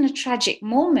begins in a tragic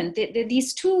moment.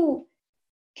 These two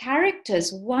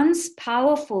characters, once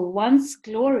powerful, once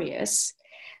glorious,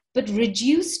 but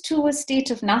reduced to a state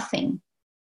of nothing.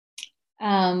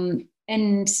 And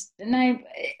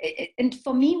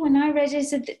for me, when I read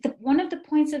it, one of the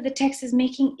points that the text is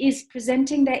making is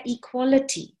presenting their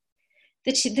equality.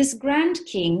 That this grand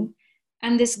king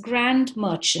and this grand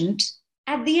merchant,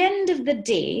 at the end of the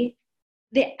day,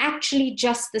 they're actually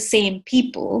just the same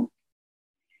people.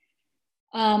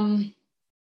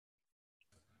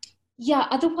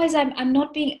 Otherwise I'm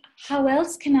not being, how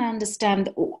else can I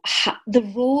understand the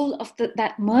role of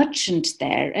that merchant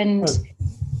there? And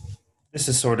this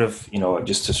is sort of,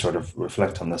 just to sort of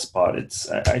reflect on the spot,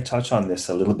 I touch on this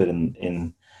a little bit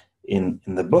in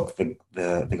the book,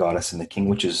 the Goddess and the King,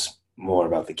 which is more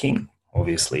about the king,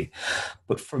 obviously.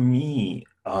 But for me,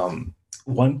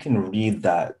 one can read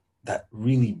that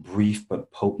really brief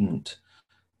but potent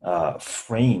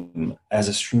frame as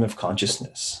a stream of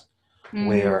consciousness,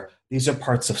 where these are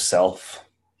parts of self.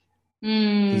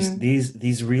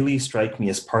 These really strike me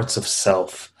as parts of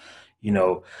self.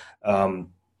 The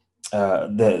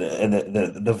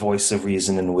voice of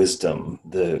reason and wisdom,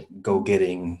 the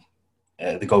go-getter,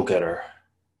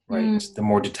 right? The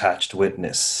more detached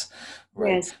witness.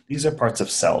 Right. Yes. These are parts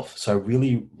of self. So I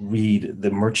really read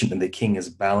the merchant and the king as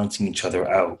balancing each other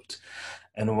out.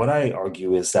 And what I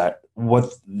argue is that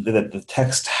what the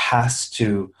text has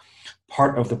to,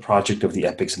 part of the project of the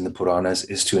epics and the Puranas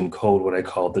is to encode what I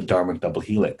call the Dharmic double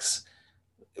helix.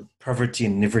 Pravriti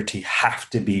and Nivriti have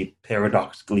to be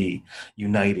paradoxically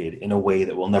united in a way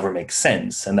that will never make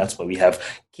sense. And that's why we have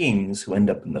kings who end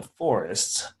up in the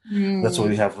forests. That's why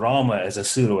we have Rama as a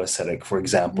pseudo-ascetic, for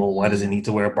example. Why does he need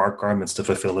to wear bark garments to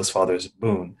fulfill his father's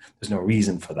boon? There's no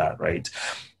reason for that, right?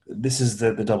 This is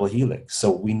the double helix.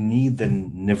 So we need the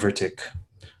Nivritic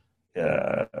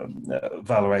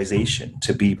valorization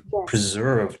to be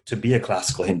preserved, to be a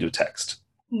classical Hindu text.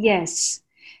 Yes.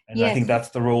 And I think that's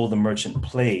the role the merchant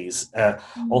plays,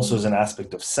 also as an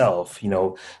aspect of self.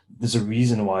 There's a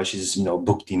reason why she's,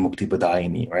 bhukti mukti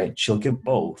badayini, right? She'll give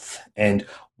both. And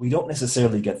we don't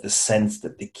necessarily get the sense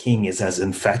that the king is as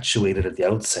infatuated at the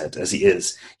outset as he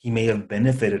is. He may have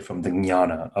benefited from the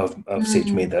jnana of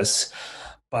Sage Medas,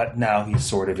 but now he's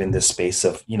sort of in this space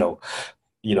of,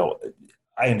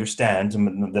 I understand.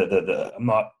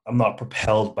 I'm not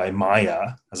propelled by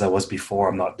Maya as I was before.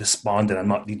 I'm not despondent. I'm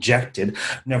not dejected.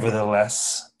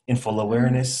 Nevertheless, in full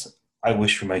awareness, I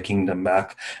wish for my kingdom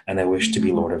back, and I wish to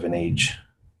be lord of an age.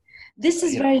 This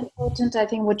is very important. I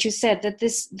think what you said, that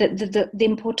the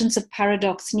importance of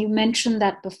paradox, and you mentioned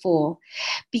that before,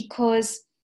 because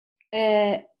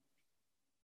the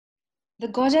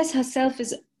goddess herself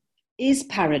is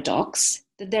paradox.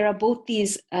 That there are both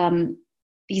these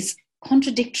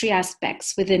contradictory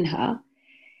aspects within her.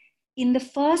 In the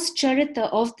first charita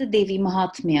of the Devi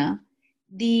Mahatmya,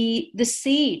 the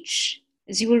sage,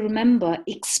 as you will remember,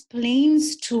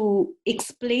 explains to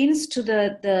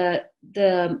the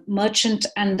merchant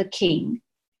and the king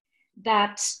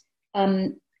that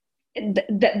the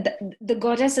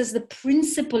goddess is the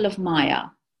principle of Maya.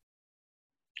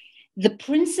 The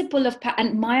principle of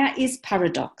and Maya is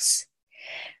paradox.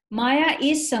 Maya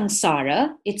is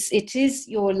samsara. It is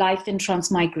your life in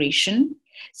transmigration.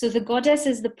 So the goddess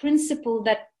is the principle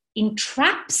that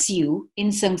entraps you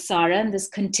in samsara, in this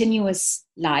continuous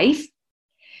life.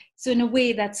 So in a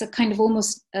way, that's a kind of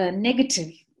almost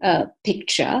negative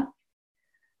picture.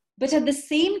 But at the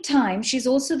same time, she's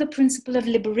also the principle of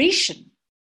liberation.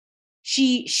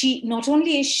 She not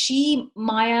only is she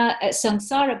Maya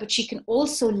samsara, but she can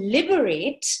also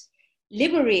liberate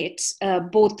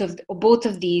both of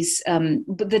these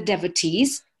the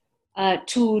devotees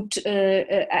so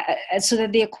that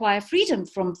they acquire freedom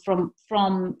from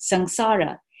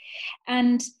samsara.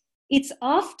 And it's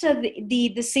after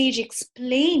the sage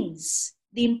explains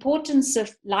the importance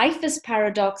of life as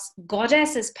paradox,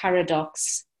 goddess as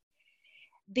paradox,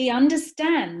 they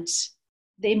understand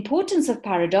the importance of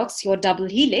paradox, your double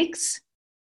helix.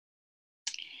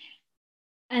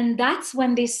 And that's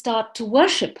when they start to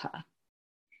worship her.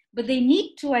 But they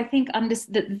need to, I think,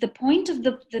 the point of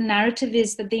the narrative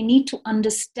is that they need to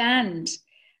understand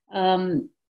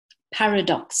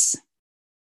paradox.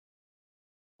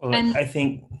 Well, I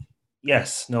think,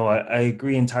 yes, no, I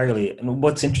agree entirely. And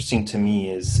what's interesting to me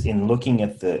is in looking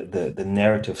at the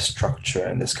narrative structure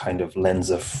and this kind of lens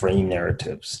of frame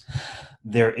narratives,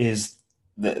 there is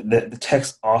the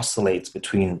text oscillates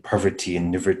between poverty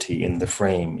and niverty in the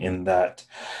frame, in that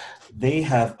they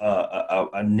have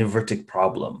a nivertic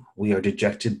problem. We are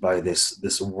dejected by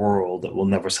this world that will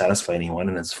never satisfy anyone,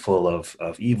 and it's full of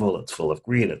evil, it's full of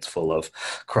greed, it's full of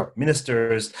corrupt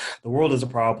ministers. The world is a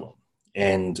problem.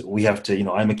 And we have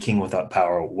to, I'm a king without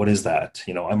power. What is that?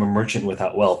 I'm a merchant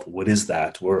without wealth. What is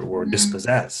that? We're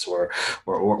dispossessed.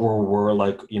 We're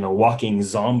like, walking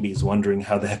zombies wondering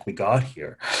how the heck we got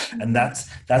here. And that's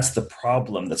the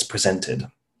problem that's presented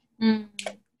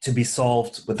to be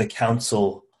solved with the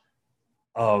counsel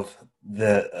of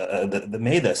the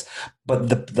Maithis. But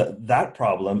that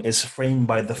problem is framed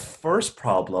by the first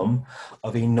problem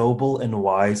of a noble and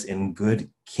wise and good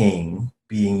king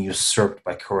being usurped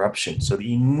by corruption. So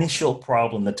the initial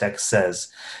problem, the text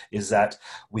says, is that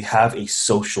we have a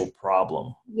social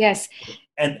problem. Yes.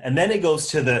 And then it goes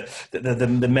to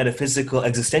the metaphysical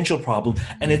existential problem.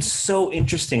 And it's so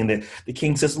interesting that the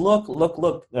king says, look,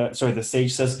 the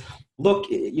sage says, look,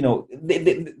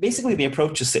 basically the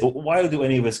approach is, why do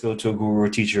any of us go to a guru or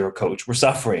teacher or coach? We're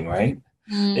suffering, right?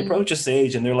 They approach a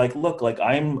sage and they're like, look, like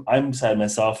I'm beside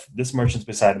myself. This merchant's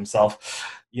beside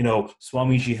himself.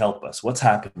 Swamiji, help us. What's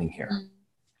happening here?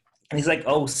 And he's like,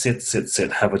 oh, sit,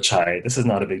 have a chai. This is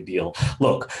not a big deal.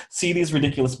 Look, see these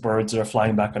ridiculous birds that are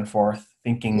flying back and forth,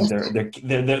 thinking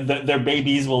their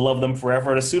babies will love them forever.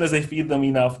 And as soon as they feed them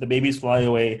enough, the babies fly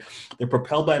away. They're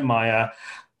propelled by Maya.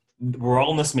 We're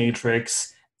all in this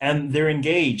matrix, and they're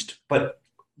engaged. But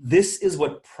this is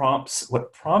what prompts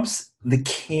the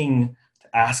king to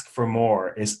ask for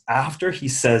more. Is after he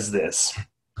says this,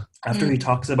 after he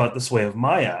talks about the sway of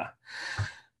Maya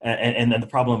and the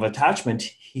problem of attachment,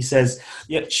 he says,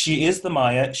 yeah, she is the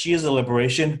Maya, she is the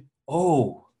liberation.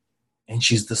 Oh, and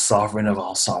she's the sovereign of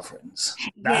all sovereigns.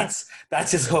 That's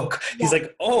his hook. Yeah. He's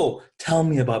like, oh, tell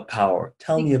me about power.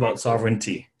 Tell me about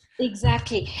sovereignty.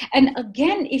 Exactly. And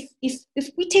again, if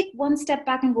we take one step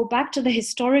back and go back to the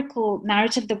historical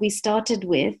narrative that we started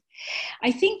with,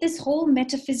 I think this whole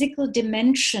metaphysical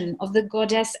dimension of the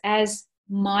goddess as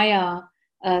Maya,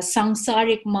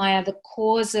 samsaric Maya, the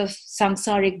cause of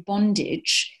samsaric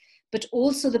bondage, but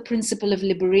also the principle of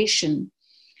liberation.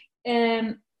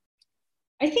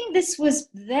 I think this was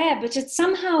there, but it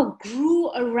somehow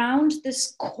grew around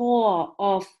this core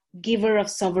of giver of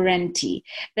sovereignty,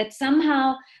 that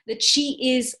she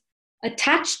is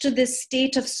attached to this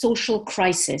state of social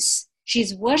crisis.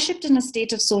 She's worshipped in a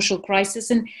state of social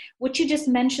crisis. And what you just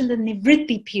mentioned, the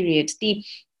Nivritti period, the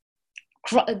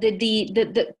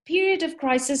period of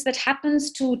crisis that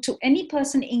happens to any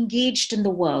person engaged in the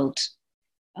world,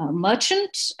 a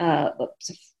merchant, a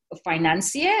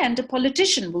financier, and a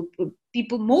politician,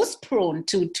 people most prone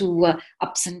to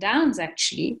ups and downs,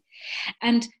 actually.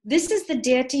 And this is the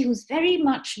deity who's very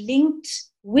much linked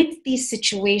with these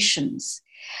situations.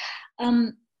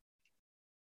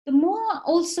 The more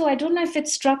also, I don't know if it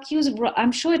struck you,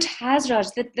 I'm sure it has,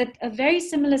 Raj, that a very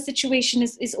similar situation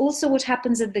is also what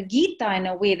happens at the Gita in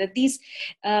a way, that these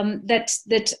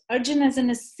that Arjuna is in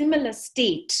a similar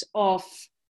state of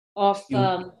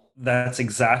that's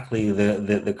exactly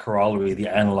the corollary, the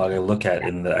analog I look at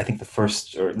in I think the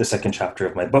first or the second chapter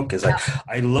of my book is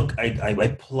I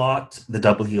plot the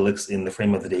double helix in the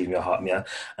frame of the Devi Mahatmya,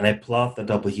 and I plot the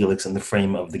double helix in the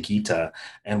frame of the Gita.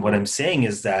 And what I'm saying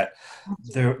is that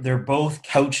they're both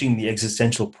couching the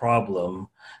existential problem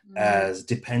as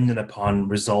dependent upon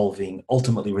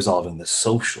ultimately resolving the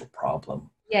social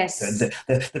problem. Yes.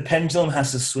 The pendulum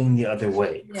has to swing the other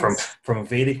way. Yes. From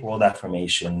Vedic world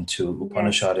affirmation to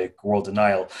Upanishadic world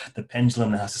denial, the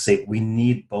pendulum has to say we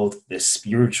need both this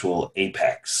spiritual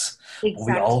apex.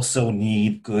 Exactly. We also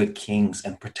need good kings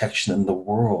and protection in the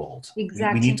world.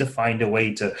 Exactly. We need to find a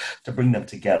way to bring them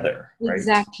together. Right?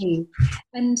 Exactly.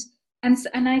 And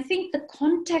I think the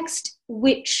context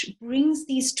which brings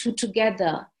these two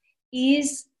together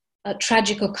is a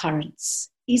tragic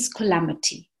occurrence, is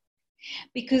calamity.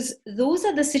 Because those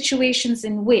are the situations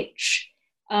in which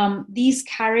these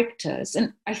characters,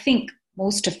 and I think a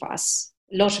lot of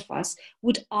us,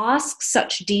 would ask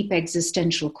such deep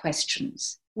existential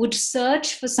questions, would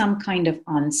search for some kind of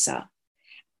answer.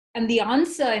 And the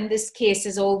answer in this case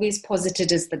is always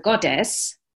posited as the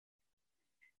goddess.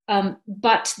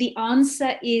 But the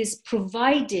answer is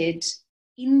provided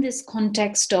in this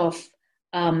context of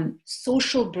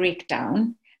social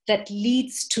breakdown that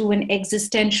leads to an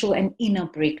existential and inner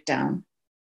breakdown.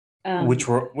 Which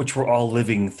we're all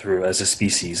living through as a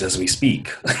species as we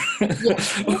speak.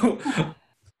 Yes.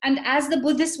 And as the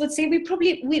Buddhists would say,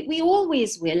 we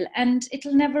always will, and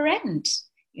it'll never end,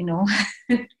 you know.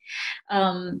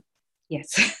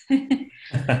 Yes.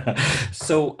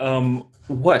 So,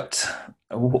 what,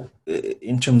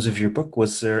 in terms of your book,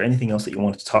 was there anything else that you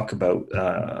wanted to talk about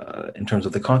in terms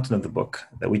of the content of the book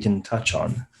that we can touch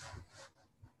on?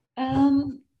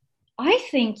 I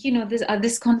think, you know,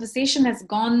 this conversation has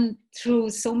gone through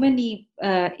so many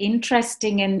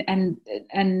interesting and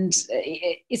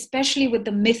especially with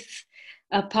the myth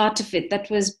part of it,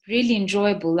 that was really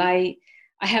enjoyable. I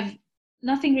have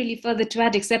nothing really further to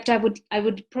add, except I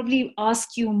would probably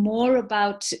ask you more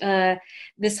about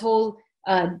this whole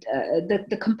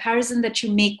the comparison that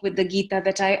you make with the Gita,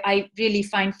 that I really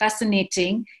find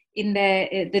fascinating in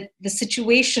the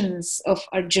situations of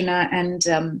Arjuna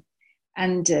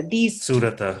and these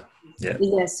Surata, yeah,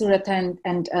 Surata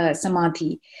and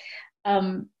Samadhi.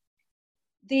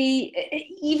 They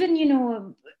even, you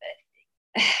know,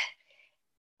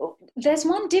 there's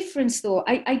one difference though.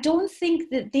 I don't think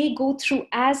that they go through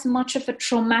as much of a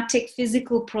traumatic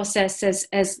physical process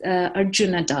as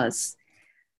Arjuna does.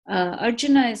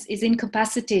 Arjuna is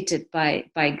incapacitated by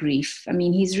grief. I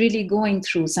mean, he's really going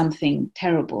through something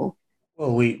terrible.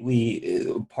 Well, we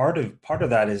part of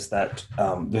that is that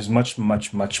there's much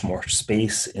more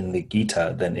space in the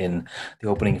Gita than in the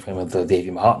opening frame of the Devi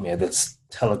Mahatmya. That's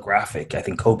telegraphic. I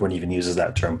think Coburn even uses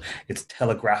that term. It's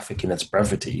telegraphic in its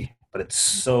brevity, but it's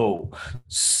so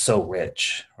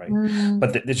rich, right?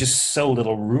 But there's just so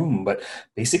little room. But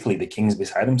basically, the king's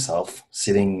beside himself,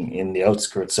 sitting in the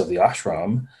outskirts of the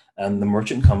ashram. And the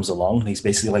merchant comes along and he's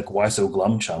basically like, why so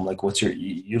glum, chum? Like,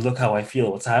 you look how I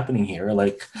feel. What's happening here?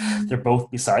 Like, they're both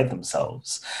beside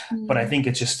themselves. But I think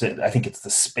it's the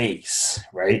space,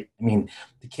 right? I mean,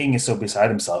 the king is so beside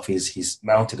himself. He's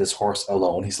mounted his horse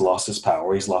alone. He's lost his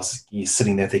power. He's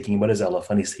sitting there thinking about his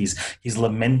elephant. He's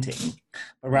lamenting.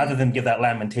 But rather than give that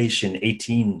lamentation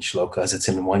 18 shlokas, it's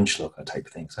in one shloka type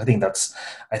thing. So I think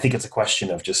it's a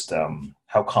question of just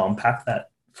how compact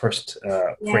that first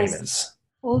frame is.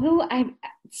 Although I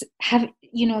have,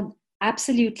 you know,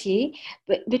 absolutely,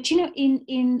 but you know,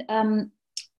 in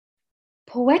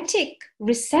poetic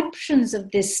receptions of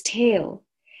this tale,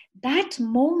 that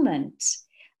moment,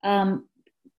 the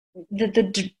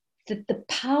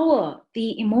power,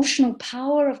 the emotional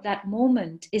power of that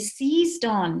moment is seized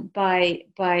on by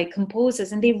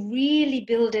composers, and they really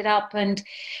build it up. And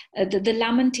the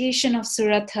lamentation of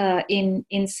Surata in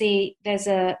say, there's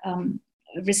a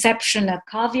reception, a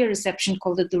Kavya reception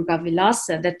called the Durga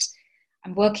Vilasa that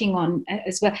I'm working on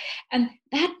as well. And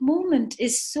that moment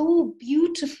is so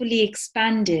beautifully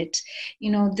expanded.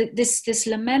 You know, this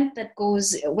lament that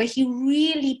goes where he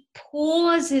really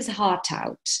pours his heart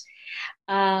out.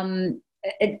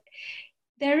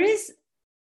 There is,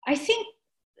 I think,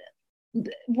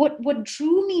 what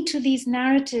drew me to these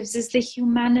narratives is the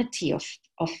humanity of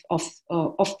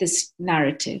this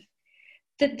narrative.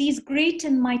 That these great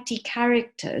and mighty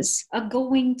characters are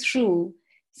going through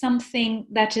something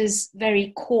that is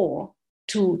very core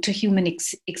to human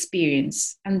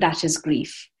experience, and that is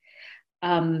grief.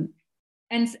 And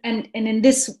in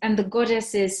this, and the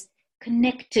goddess is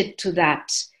connected to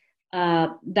that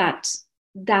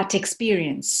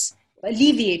experience,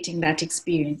 alleviating that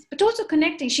experience, but also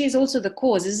connecting. She is also the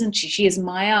cause, isn't she? She is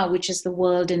Maya, which is the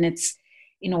world in its,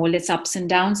 in all its ups and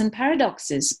downs and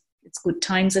paradoxes. It's good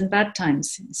times and bad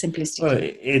times, simplistically. Well,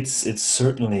 it's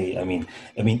certainly. I mean,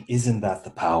 isn't that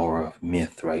the power of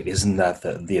myth, right? Isn't that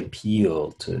the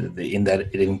appeal to in that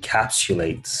it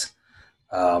encapsulates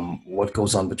what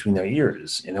goes on between their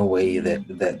ears in a way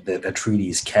that a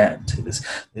treatise can't.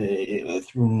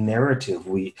 Through narrative,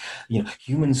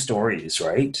 human stories,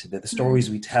 right? The stories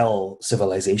we tell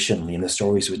civilizationally and the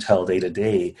stories we tell day to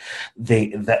day,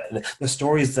 the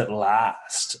stories that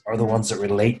last are the ones that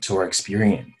relate to our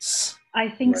experience. I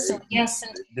think so, yes.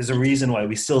 There's a reason why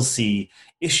we still see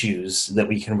issues that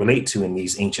we can relate to in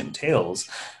these ancient tales.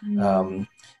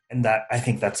 And that, I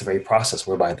think that's the very process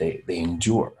whereby they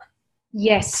endure.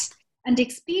 Yes, and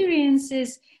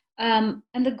experiences, and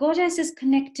the goddess is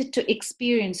connected to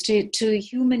experience, to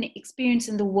human experience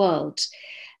in the world.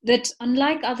 That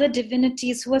unlike other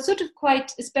divinities who are sort of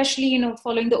quite, especially, you know,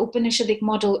 following the Upanishadic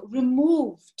model,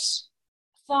 removed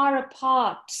far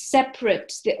apart,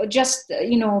 separate, just,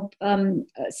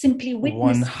 simply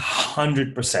witness.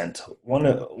 100%. One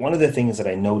of the things that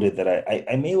I noted that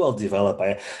I may well develop,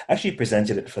 I actually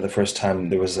presented it for the first time.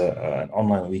 There was an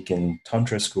online weekend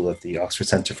Tantra school at the Oxford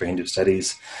Center for Hindu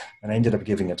Studies, and I ended up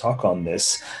giving a talk on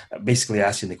this, basically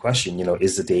asking the question,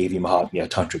 is the Devi Mahatmya a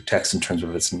tantric text in terms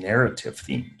of its narrative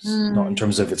themes, not in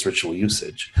terms of its ritual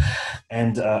usage?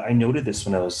 And I noted this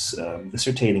when I was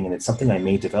dissertating, and it's something I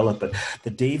may develop, but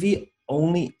the Devi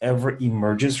only ever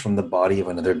emerges from the body of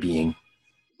another being.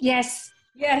 Yes.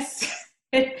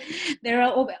 There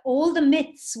are all the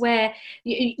myths where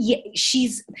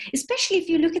she's, especially if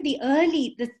you look at the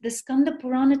Skanda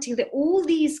Purana, all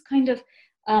these kind of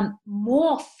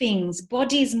morphings,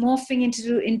 bodies morphing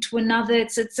into another.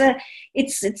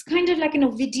 It's kind of like an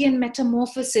Ovidian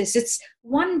metamorphosis. It's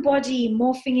one body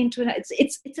morphing into another.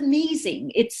 It's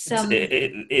amazing.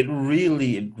 It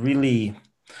really.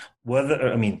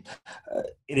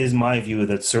 It is my view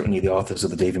that certainly the authors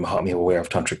of the Devi Mahatmya are aware of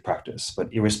tantric practice,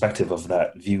 but irrespective of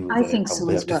that view that I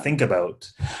probably have to think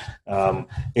about,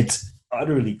 it's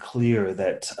utterly clear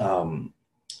that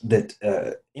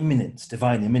immanence,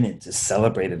 divine immanence, is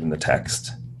celebrated in the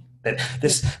text. That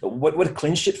what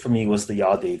clinched it for me was the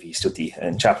Yadevi Stuti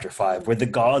in chapter 5, where the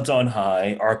gods on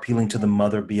high are appealing to the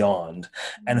mother beyond,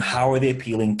 and how are they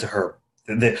appealing to her?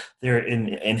 They're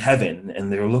in heaven,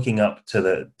 and they're looking up for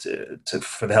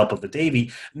the help of the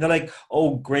Devi, and they're like,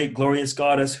 "Oh, great, glorious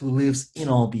goddess who lives in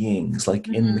all beings, like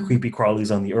in the creepy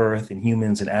crawlies on the earth, in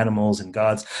humans and animals and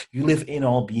gods. You live in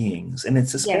all beings," and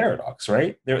it's this paradox,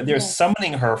 right? They're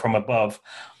summoning her from above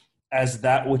as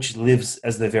that which lives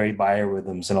as the very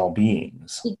biorhythms in all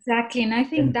beings. Exactly, and I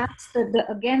think that's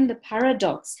the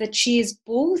paradox, that she is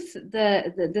both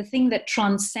the thing that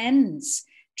transcends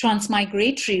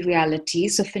transmigratory reality,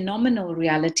 so phenomenal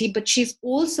reality, but she's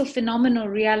also phenomenal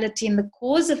reality in the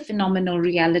cause of phenomenal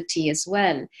reality as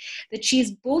well. That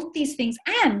she's both these things,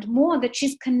 and more, that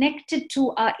she's connected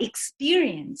to our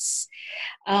experience,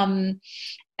 and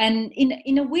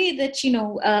in a way that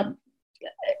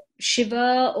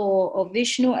Shiva or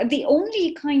Vishnu, the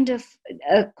only kind of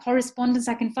correspondence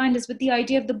I can find is with the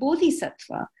idea of the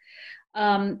Bodhisattva,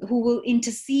 who will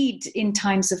intercede in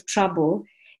times of trouble.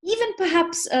 Even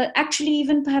perhaps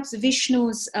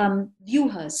Vishnu's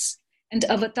vyuhas and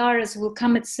avatars will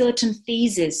come at certain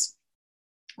phases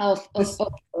of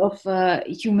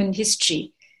human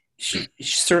history.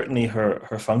 Certainly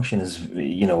her function is,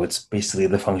 it's basically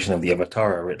the function of the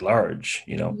avatar writ large,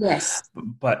 Yes.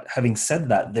 But having said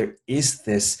that, there is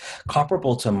this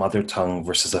comparable to mother tongue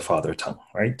versus a father tongue,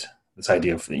 right? This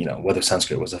idea of, whether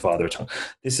Sanskrit was a father tongue.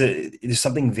 There's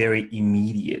something very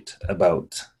immediate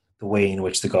about the way in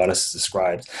which the goddess is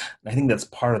described. And I think that's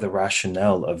part of the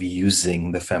rationale of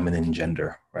using the feminine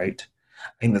gender, right?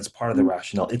 I think that's part of the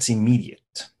rationale. It's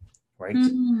immediate, right?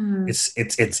 It's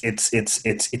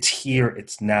here,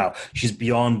 it's now. She's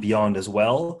beyond as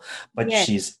well, but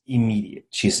she's immediate.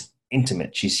 She's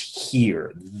intimate. She's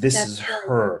here. This is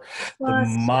her. The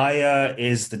Maya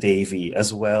is the Devi,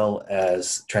 as well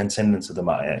as transcendence of the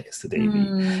Maya is the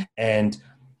Devi. And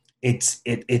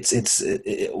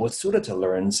what Surata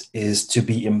learns is to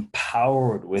be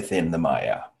empowered within the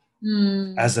Maya,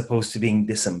 as opposed to being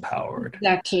disempowered.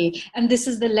 Exactly. And this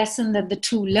is the lesson that the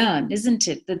two learn, isn't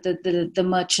it? The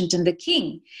merchant and the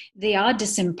king, they are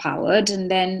disempowered,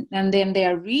 and then they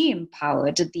are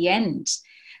re-empowered at the end.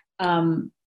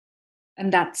 And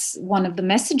that's one of the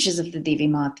messages of the Devi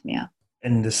Mahatmya.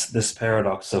 And this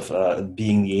paradox of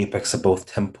being the apex of both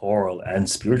temporal and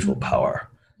spiritual power.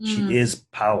 She is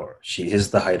power. She is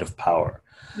the height of power,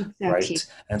 right?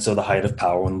 And so the height of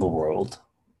power in the world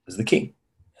is the king.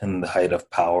 And the height of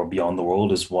power beyond the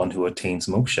world is one who attains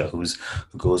moksha, who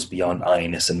goes beyond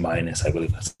I-ness and my-ness. I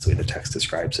believe that's the way the text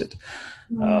describes it.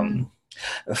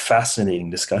 A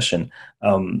fascinating discussion.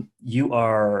 We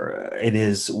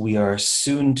are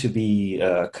soon to be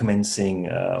commencing,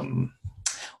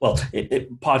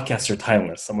 podcasts are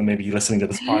timeless. Someone may be listening to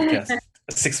this podcast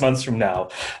 6 months from now,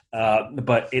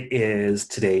 but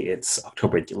it's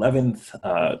October 11th,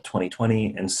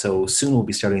 2020, and so soon we'll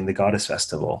be starting the Goddess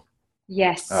Festival.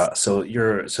 Yes. So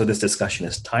this discussion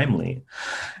is timely,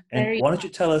 and why don't you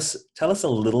tell us a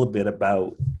little bit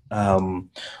about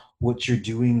what you're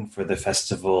doing for the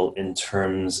festival in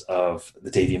terms of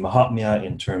the Devi Mahatmya,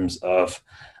 in terms of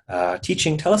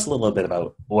teaching. Tell us a little bit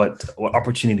about what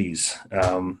opportunities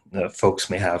folks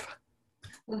may have.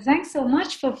 Well, thanks so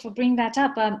much for bringing that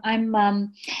up.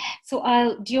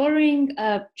 During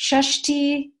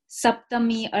Shashti,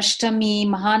 Saptami, Ashtami,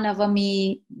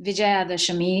 Mahanavami,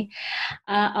 Vijayadashami.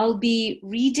 I'll be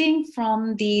reading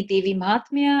from the Devi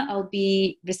Mahatmya. I'll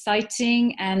be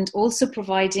reciting and also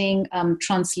providing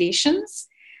translations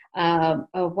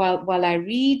while I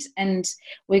read. And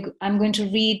I'm going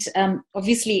to read,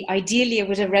 obviously, ideally, I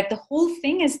would have read the whole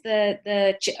thing as the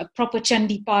proper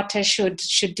Chandi Patha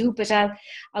should do, but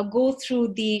I'll go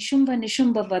through the Shumbha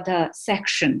Nishumbha Vada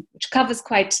section, which covers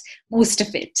quite most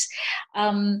of it.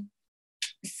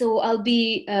 So I'll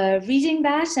be reading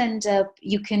that, and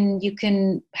you can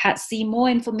see more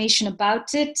information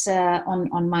about it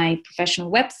on my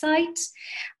professional website.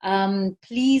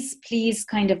 Please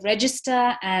kind of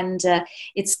register, and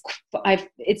it's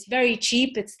very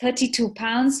cheap. It's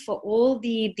 £32 for all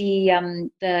the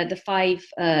 5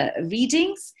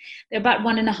 readings. They're about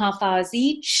 1.5 hours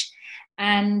each.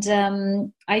 And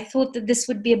I thought that this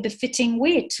would be a befitting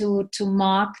way to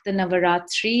mark the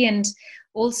Navaratri, and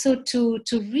also to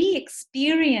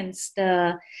re-experience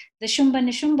the Shumbha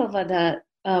Nishumbha Vada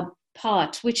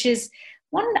part, which is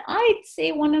I'd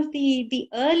say one of the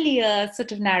earlier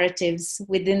sort of narratives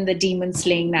within the demon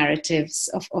slaying narratives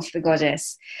of the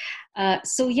goddess.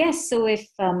 So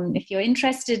if you're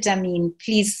interested,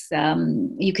 please,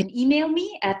 you can email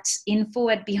me at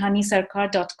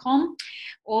info@bihanisarkar.com,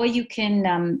 or you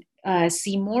can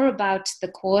see more about the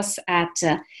course at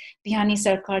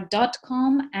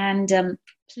bihanisarkar.com, and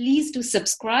please do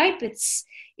subscribe.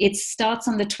 It starts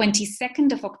on the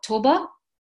 22nd of October.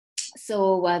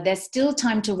 So there's still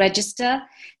time to register.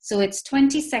 So it's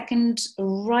 22nd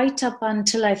right up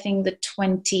until I think the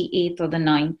 28th or the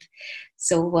 9th.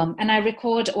 So, and I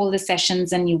record all the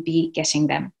sessions and you'll be getting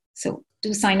them. So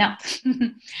do sign up.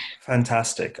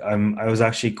 Fantastic. I was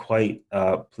actually quite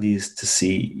pleased to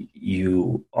see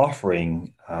you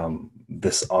offering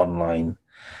this online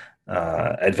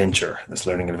adventure, this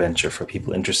learning adventure for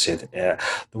people interested.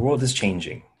 The world is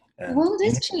changing. The world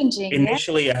is changing.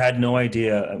 Initially, I had no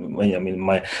idea.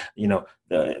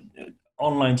 The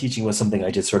online teaching was something I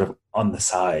did sort of on the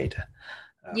side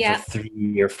for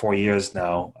 3 or 4 years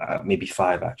now, maybe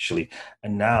 5 actually.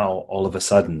 And now, all of a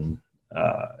sudden,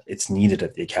 it's needed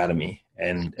at the academy,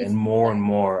 and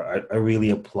more. I really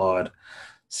applaud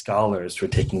scholars for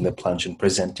taking the plunge and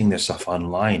presenting their stuff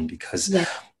online, because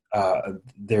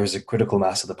there's a critical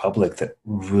mass of the public that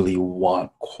really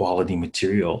want quality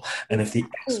material. And if the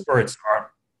experts aren't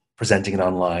presenting it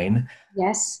online,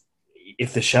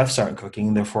 if the chefs aren't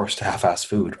cooking, they're forced to half-ass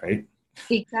food, right?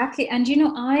 Exactly. And,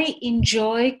 I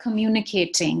enjoy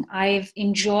communicating. I've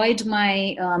enjoyed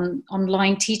my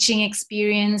online teaching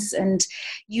experience. And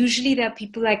usually there are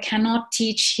people I cannot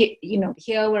teach,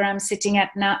 here where I'm sitting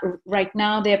at right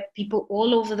now. There are people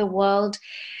all over the world.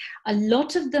 A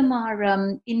lot of them are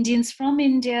Indians from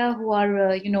India who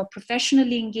are,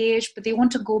 professionally engaged, but they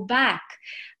want to go back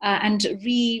and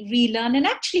relearn and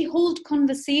actually hold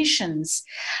conversations.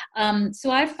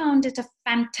 So I found it a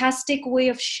fantastic way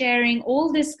of sharing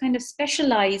all this kind of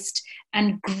specialized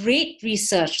and great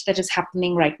research that is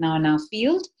happening right now in our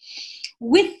field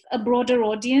with a broader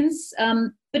audience,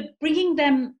 but bringing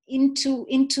them into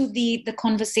the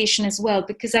conversation as well,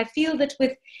 because I feel that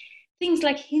with things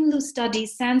like Hindu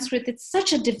studies, Sanskrit, it's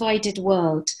such a divided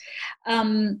world.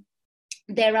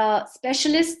 There are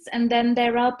specialists, and then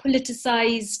there are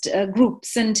politicized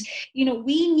groups. And,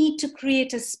 we need to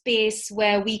create a space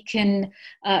where we can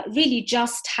really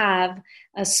just have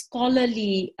a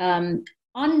scholarly,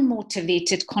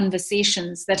 unmotivated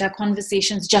conversations that are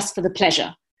conversations just for the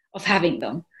pleasure of having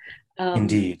them.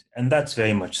 Indeed. And that's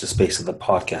very much the space of the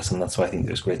podcast. And that's why I think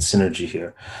there's great synergy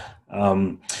here.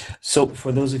 So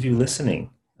for those of you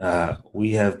listening,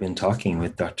 we have been talking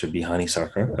with Dr. Bihani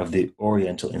Sarkar of the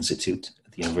Oriental Institute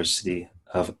at the University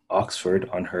of Oxford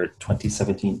on her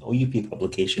 2017 OUP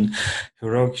publication,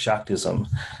 Heroic Shaktism.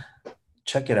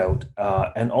 Check it out.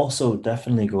 And also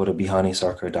definitely go to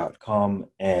bihanisarkar.com.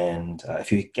 And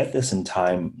if you get this in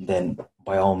time, then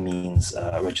by all means,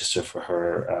 register for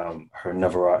her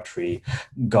Navaratri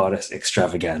goddess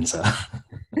extravaganza.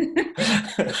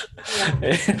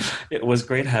 It was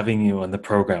great having you on the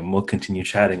program. We'll continue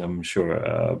chatting, I'm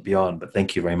sure, beyond, but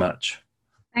thank you very much.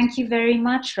 Thank you very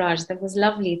much, Raj. That was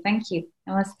lovely. Thank you.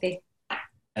 Namaste.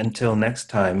 Until next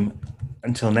time,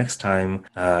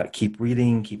 keep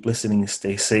reading, keep listening,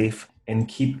 stay safe, and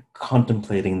keep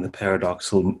contemplating the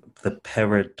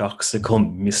paradoxical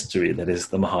mystery that is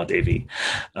the Mahadevi.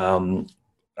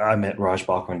 I'm at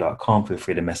rajbalkaran.com. Feel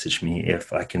free to message me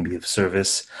if I can be of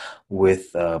service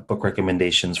with book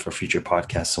recommendations for future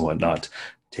podcasts and whatnot.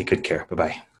 Take good care.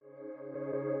 Bye-bye.